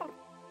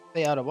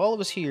 Hey, out of all of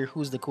us here,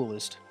 who's the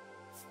coolest?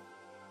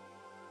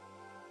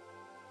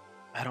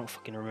 I don't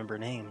fucking remember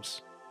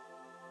names.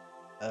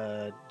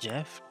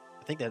 Jeff?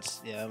 I think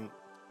that's, yeah,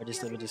 let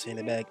me just hand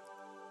it back.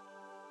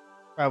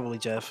 Probably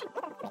Jeff.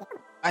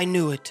 I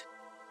knew it!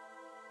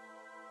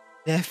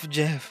 Def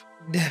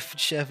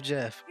Chef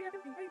Jeff.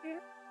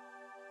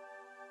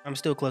 I'm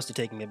still close to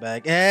taking it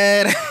back.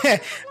 And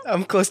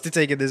I'm close to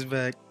taking this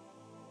back.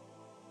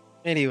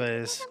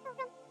 Anyways,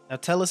 now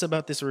tell us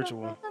about this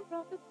ritual.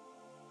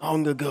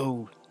 Long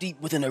ago,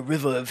 deep within a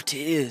river of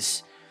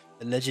tears,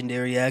 the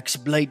legendary axe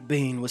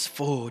Blightbane was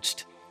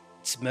forged.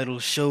 Its metal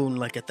shone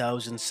like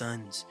 1,000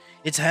 suns.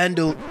 Its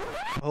handle...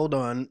 Hold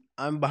on,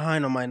 I'm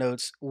behind on my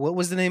notes. What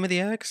was the name of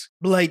the axe?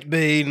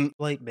 Brightbane.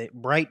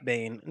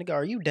 Nigga,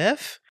 are you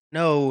deaf?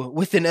 No,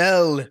 with an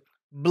L.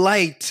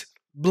 Blightbane.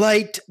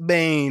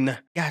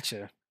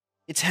 Gotcha.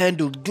 Its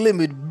handle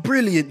glimmered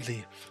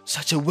brilliantly.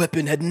 Such a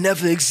weapon had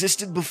never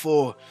existed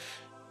before,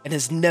 and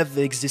has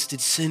never existed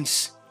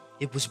since.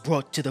 It was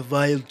brought to the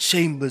vile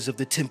chambers of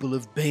the Temple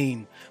of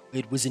Bane, where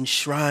it was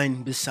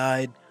enshrined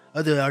beside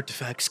other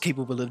artifacts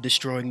capable of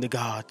destroying the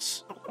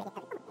gods.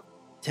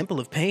 Temple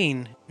of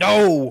Pain?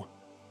 No!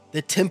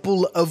 The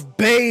Temple of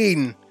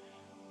Bane!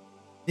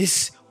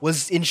 This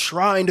was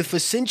enshrined for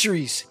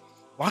centuries,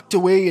 locked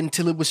away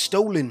until it was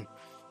stolen.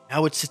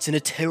 Now it sits in a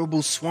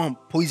terrible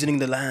swamp, poisoning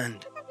the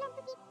land.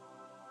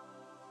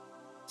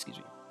 Excuse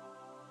me.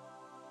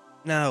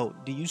 Now,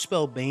 do you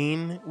spell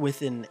Bane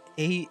with an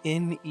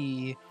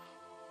A-N-E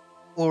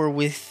or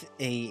with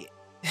a...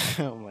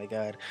 Oh my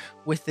god.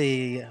 With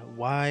a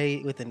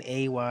Y, with an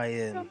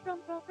A-Y-N?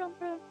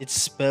 It's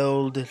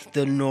spelled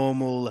the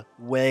normal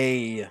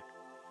way.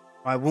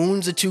 My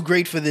wounds are too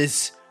great for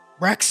this.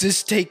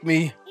 Braxis, take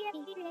me.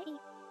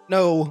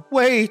 No,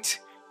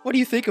 wait. What do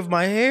you think of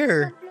my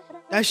hair?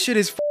 That shit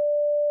is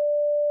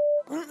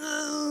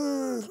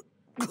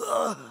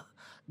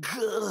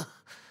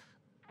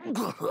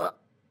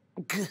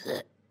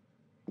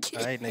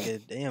Alright, nigga.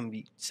 Damn,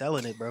 you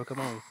selling it, bro. Come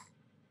on.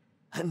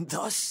 And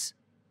thus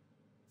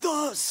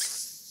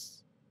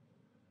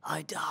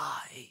I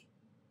die.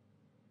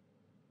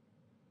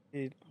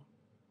 Dude.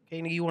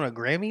 Okay, nigga, you want a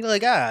Grammy?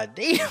 Like, god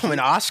damn, an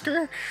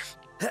Oscar?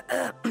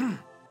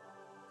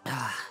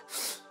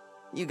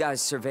 You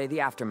guys survey the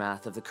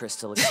aftermath of the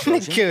crystal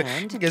explosion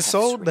and get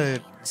sold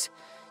that.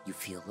 You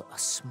feel a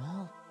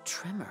small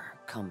tremor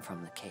come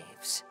from the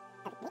caves.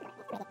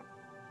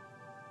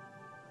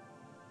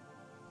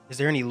 Is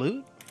there any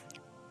loot?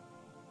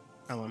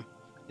 Hold on.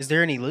 Is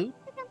there any loot?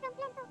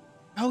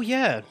 Oh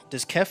yeah.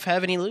 Does Kef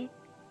have any loot?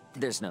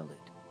 There's no loot.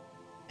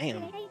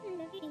 Damn.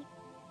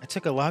 I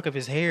took a lock of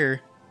his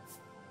hair.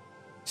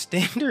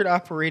 Standard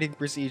operating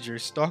procedure.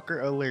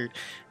 Stalker alert.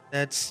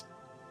 That's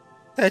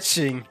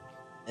touching.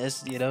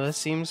 That's, you know, that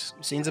seems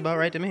about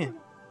right to me.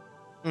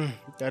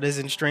 That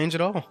isn't strange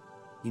at all.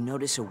 You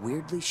notice a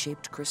weirdly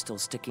shaped crystal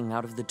sticking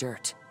out of the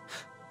dirt.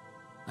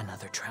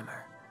 Another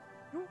tremor.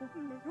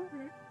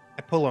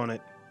 I pull on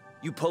it.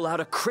 You pull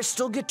out a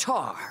crystal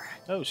guitar.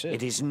 Oh shit.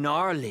 It is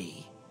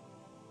gnarly.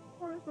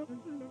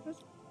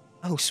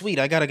 Oh sweet,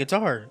 I got a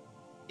guitar.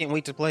 Can't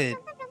wait to play it.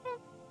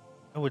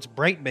 Oh, it's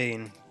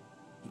Brightbane.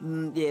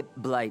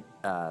 Blight,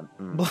 no.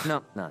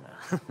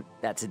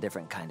 That's a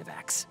different kind of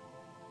axe.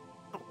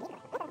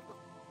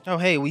 Oh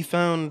hey, we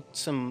found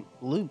some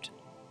loot.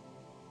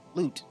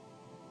 Loot.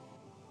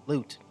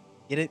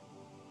 Get it?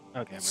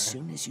 Okay, As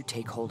soon as you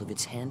take hold of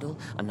its handle,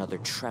 another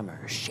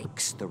tremor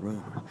shakes the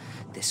room.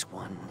 This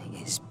one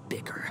is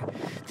bigger.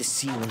 The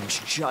ceiling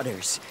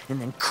shudders and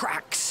then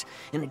cracks,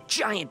 and a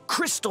giant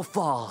crystal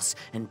falls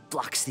and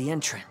blocks the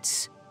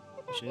entrance.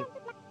 Shit.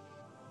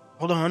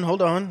 Hold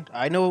on.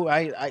 I know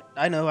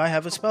I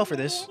have a spell for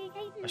this.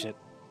 Oh shit.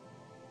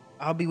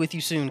 I'll be with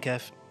you soon,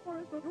 Kef.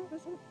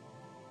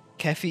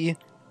 Keffy,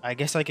 I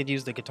guess I could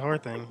use the guitar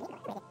thing.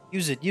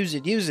 Use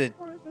it.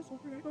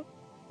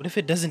 What if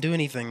it doesn't do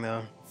anything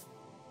though?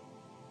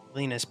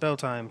 Lena, spell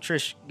time.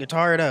 Trish,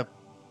 guitar it up.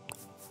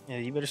 Yeah,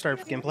 you better start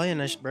fucking playing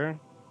this, bro.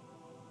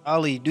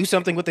 Ollie, do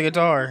something with the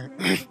guitar.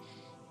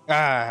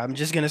 I'm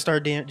just gonna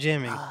start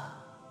jamming.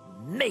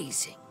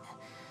 Amazing.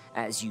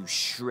 As you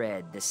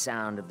shred, the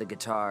sound of the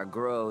guitar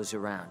grows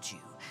around you.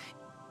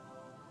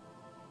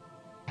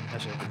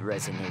 It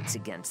resonates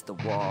against the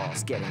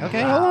walls, getting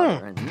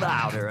louder and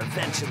louder,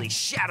 eventually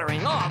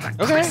shattering all the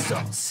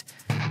crystals.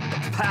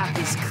 The path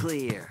is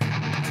clear.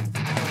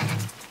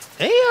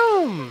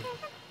 Damn!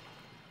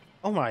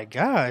 Oh my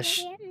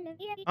gosh.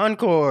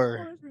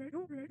 Encore.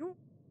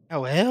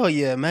 Oh, hell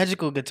yeah.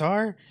 Magical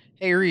guitar.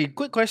 Hey, Reed,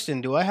 quick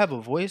question. Do I have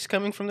a voice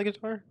coming from the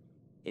guitar?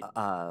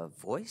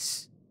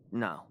 Voice?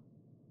 No.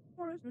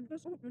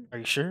 Are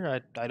you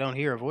sure? I don't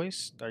hear a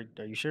voice.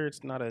 Are you sure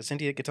it's not a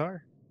sentient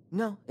guitar?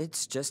 No,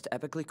 it's just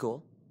epically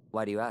cool.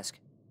 Why do you ask?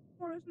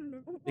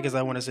 Because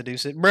I want to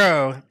seduce it.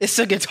 Bro, it's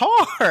a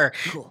guitar!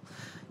 Cool.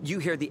 You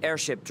hear the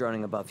airship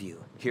droning above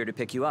you, here to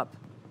pick you up.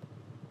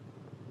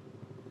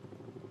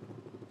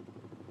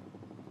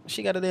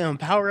 She got a damn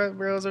power up,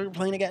 bro. So we're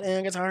playing a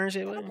goddamn guitar and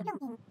shit. What?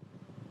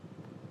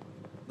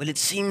 Well, it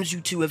seems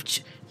you two have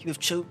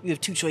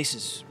two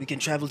choices. We can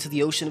travel to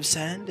the ocean of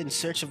sand in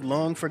search of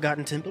long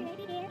forgotten temple,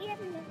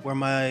 Where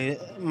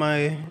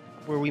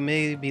where we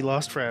may be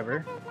lost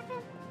forever,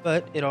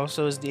 but it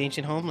also is the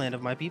ancient homeland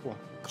of my people.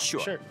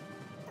 Sure.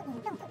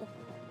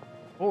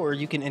 Or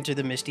you can enter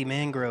the misty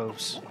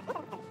mangroves,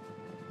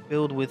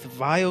 filled with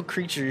vile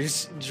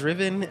creatures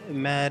driven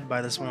mad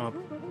by the swamp,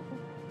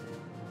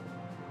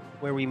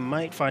 where we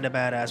might find a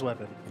badass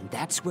weapon. And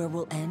that's where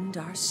we'll end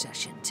our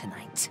session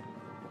tonight.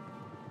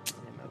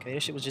 Okay,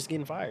 this shit was just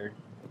getting fired.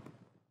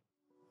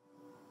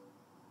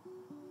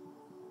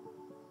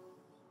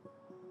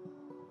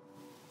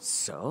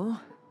 So,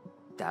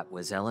 that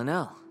was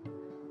L&L.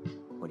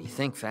 What do you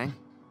think, Fang?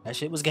 That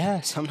shit was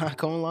gas. I'm not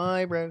gonna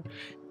lie, bro.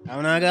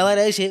 I'm not gonna lie,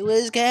 that shit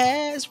was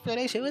gas, bro.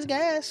 That shit was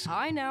gas.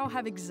 I now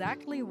have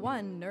exactly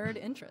one nerd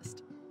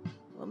interest.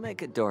 We'll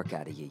make a dork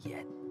out of you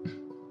yet.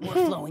 We're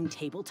flowing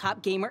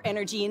tabletop gamer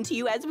energy into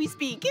you as we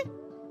speak.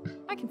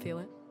 I can feel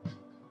it.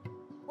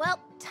 Well,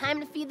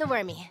 time to feed the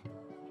wormy.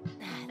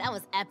 That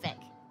was epic.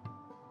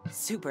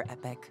 Super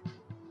epic.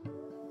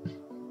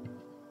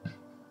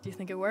 Do you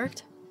think it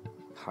worked?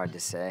 Hard to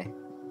say.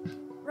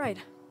 Right.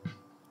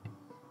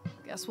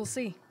 Guess we'll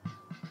see.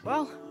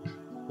 Well,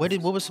 What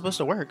was supposed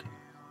to work?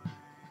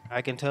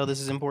 I can tell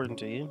this is important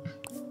to you.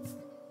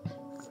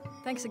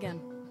 thanks again.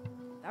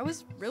 That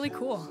was really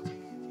cool.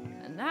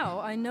 And now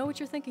I know what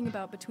you're thinking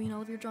about between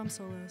all of your drum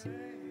solos.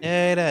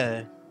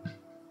 Yeah.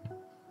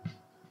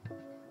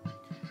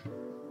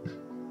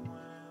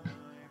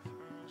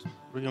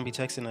 We're gonna be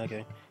texting,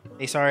 okay.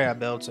 Hey, sorry I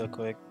bailed so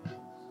quick.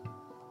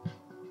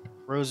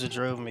 Rosa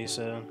drove me,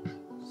 so.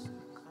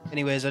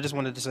 Anyways, I just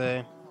wanted to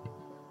say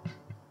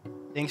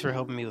thanks for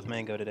helping me with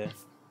Mango today.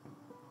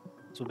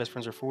 That's what best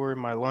friends are for.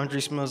 My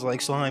laundry smells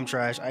like slime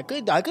trash. I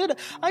could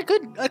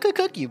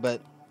cook you,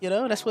 but you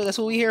know, that's what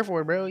we here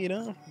for, bro, you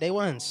know? Day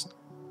ones.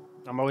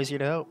 I'm always here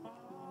to help.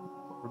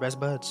 We're best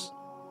buds.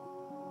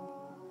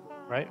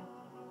 Right?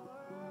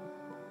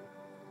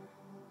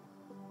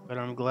 But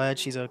I'm glad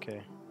she's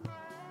okay.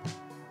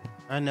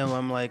 I know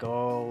I'm like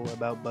all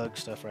about bug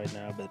stuff right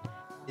now, but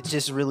it's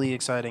just really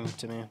exciting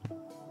to me.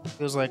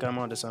 Feels like I'm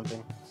onto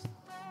something.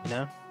 You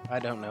know? I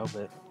don't know,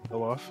 but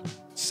go off.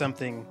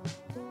 Something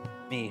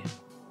me.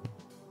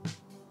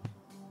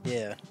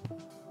 Yeah.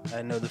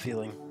 I know the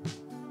feeling.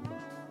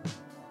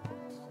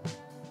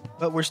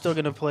 But we're still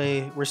gonna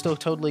play. We're still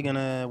totally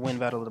gonna win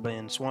Battle of the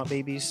Band. Swamp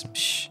Babies.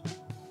 Psh.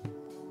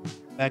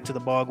 Back to the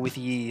bog with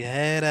ye.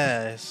 Head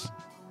ass.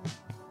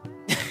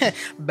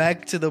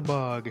 Back to the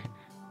bog.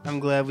 I'm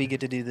glad we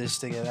get to do this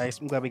together.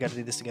 I'm glad we got to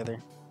do this together.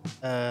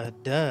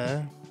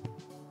 Duh.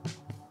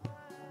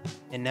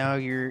 And now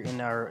you're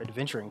in our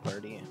adventuring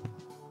party.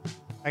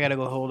 I gotta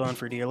go hold on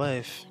for dear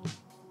life.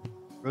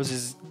 Rose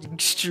is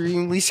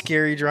extremely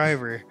scary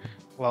driver.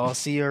 Well, I'll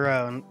see you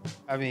around.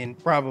 I mean,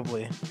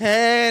 probably.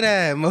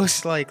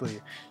 Most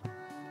likely.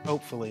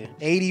 Hopefully.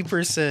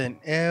 80%.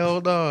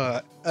 Hell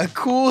no. A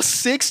cool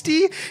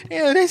 60?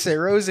 Yeah, they say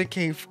Rosa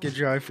can't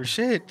drive for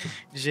shit.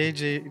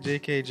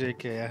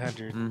 JK,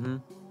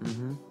 100.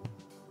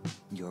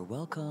 You're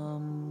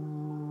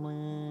welcome.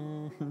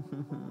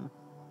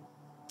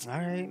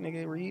 Alright,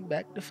 nigga, read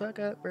back the fuck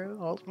up, bro.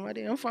 Hold my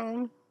damn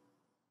phone.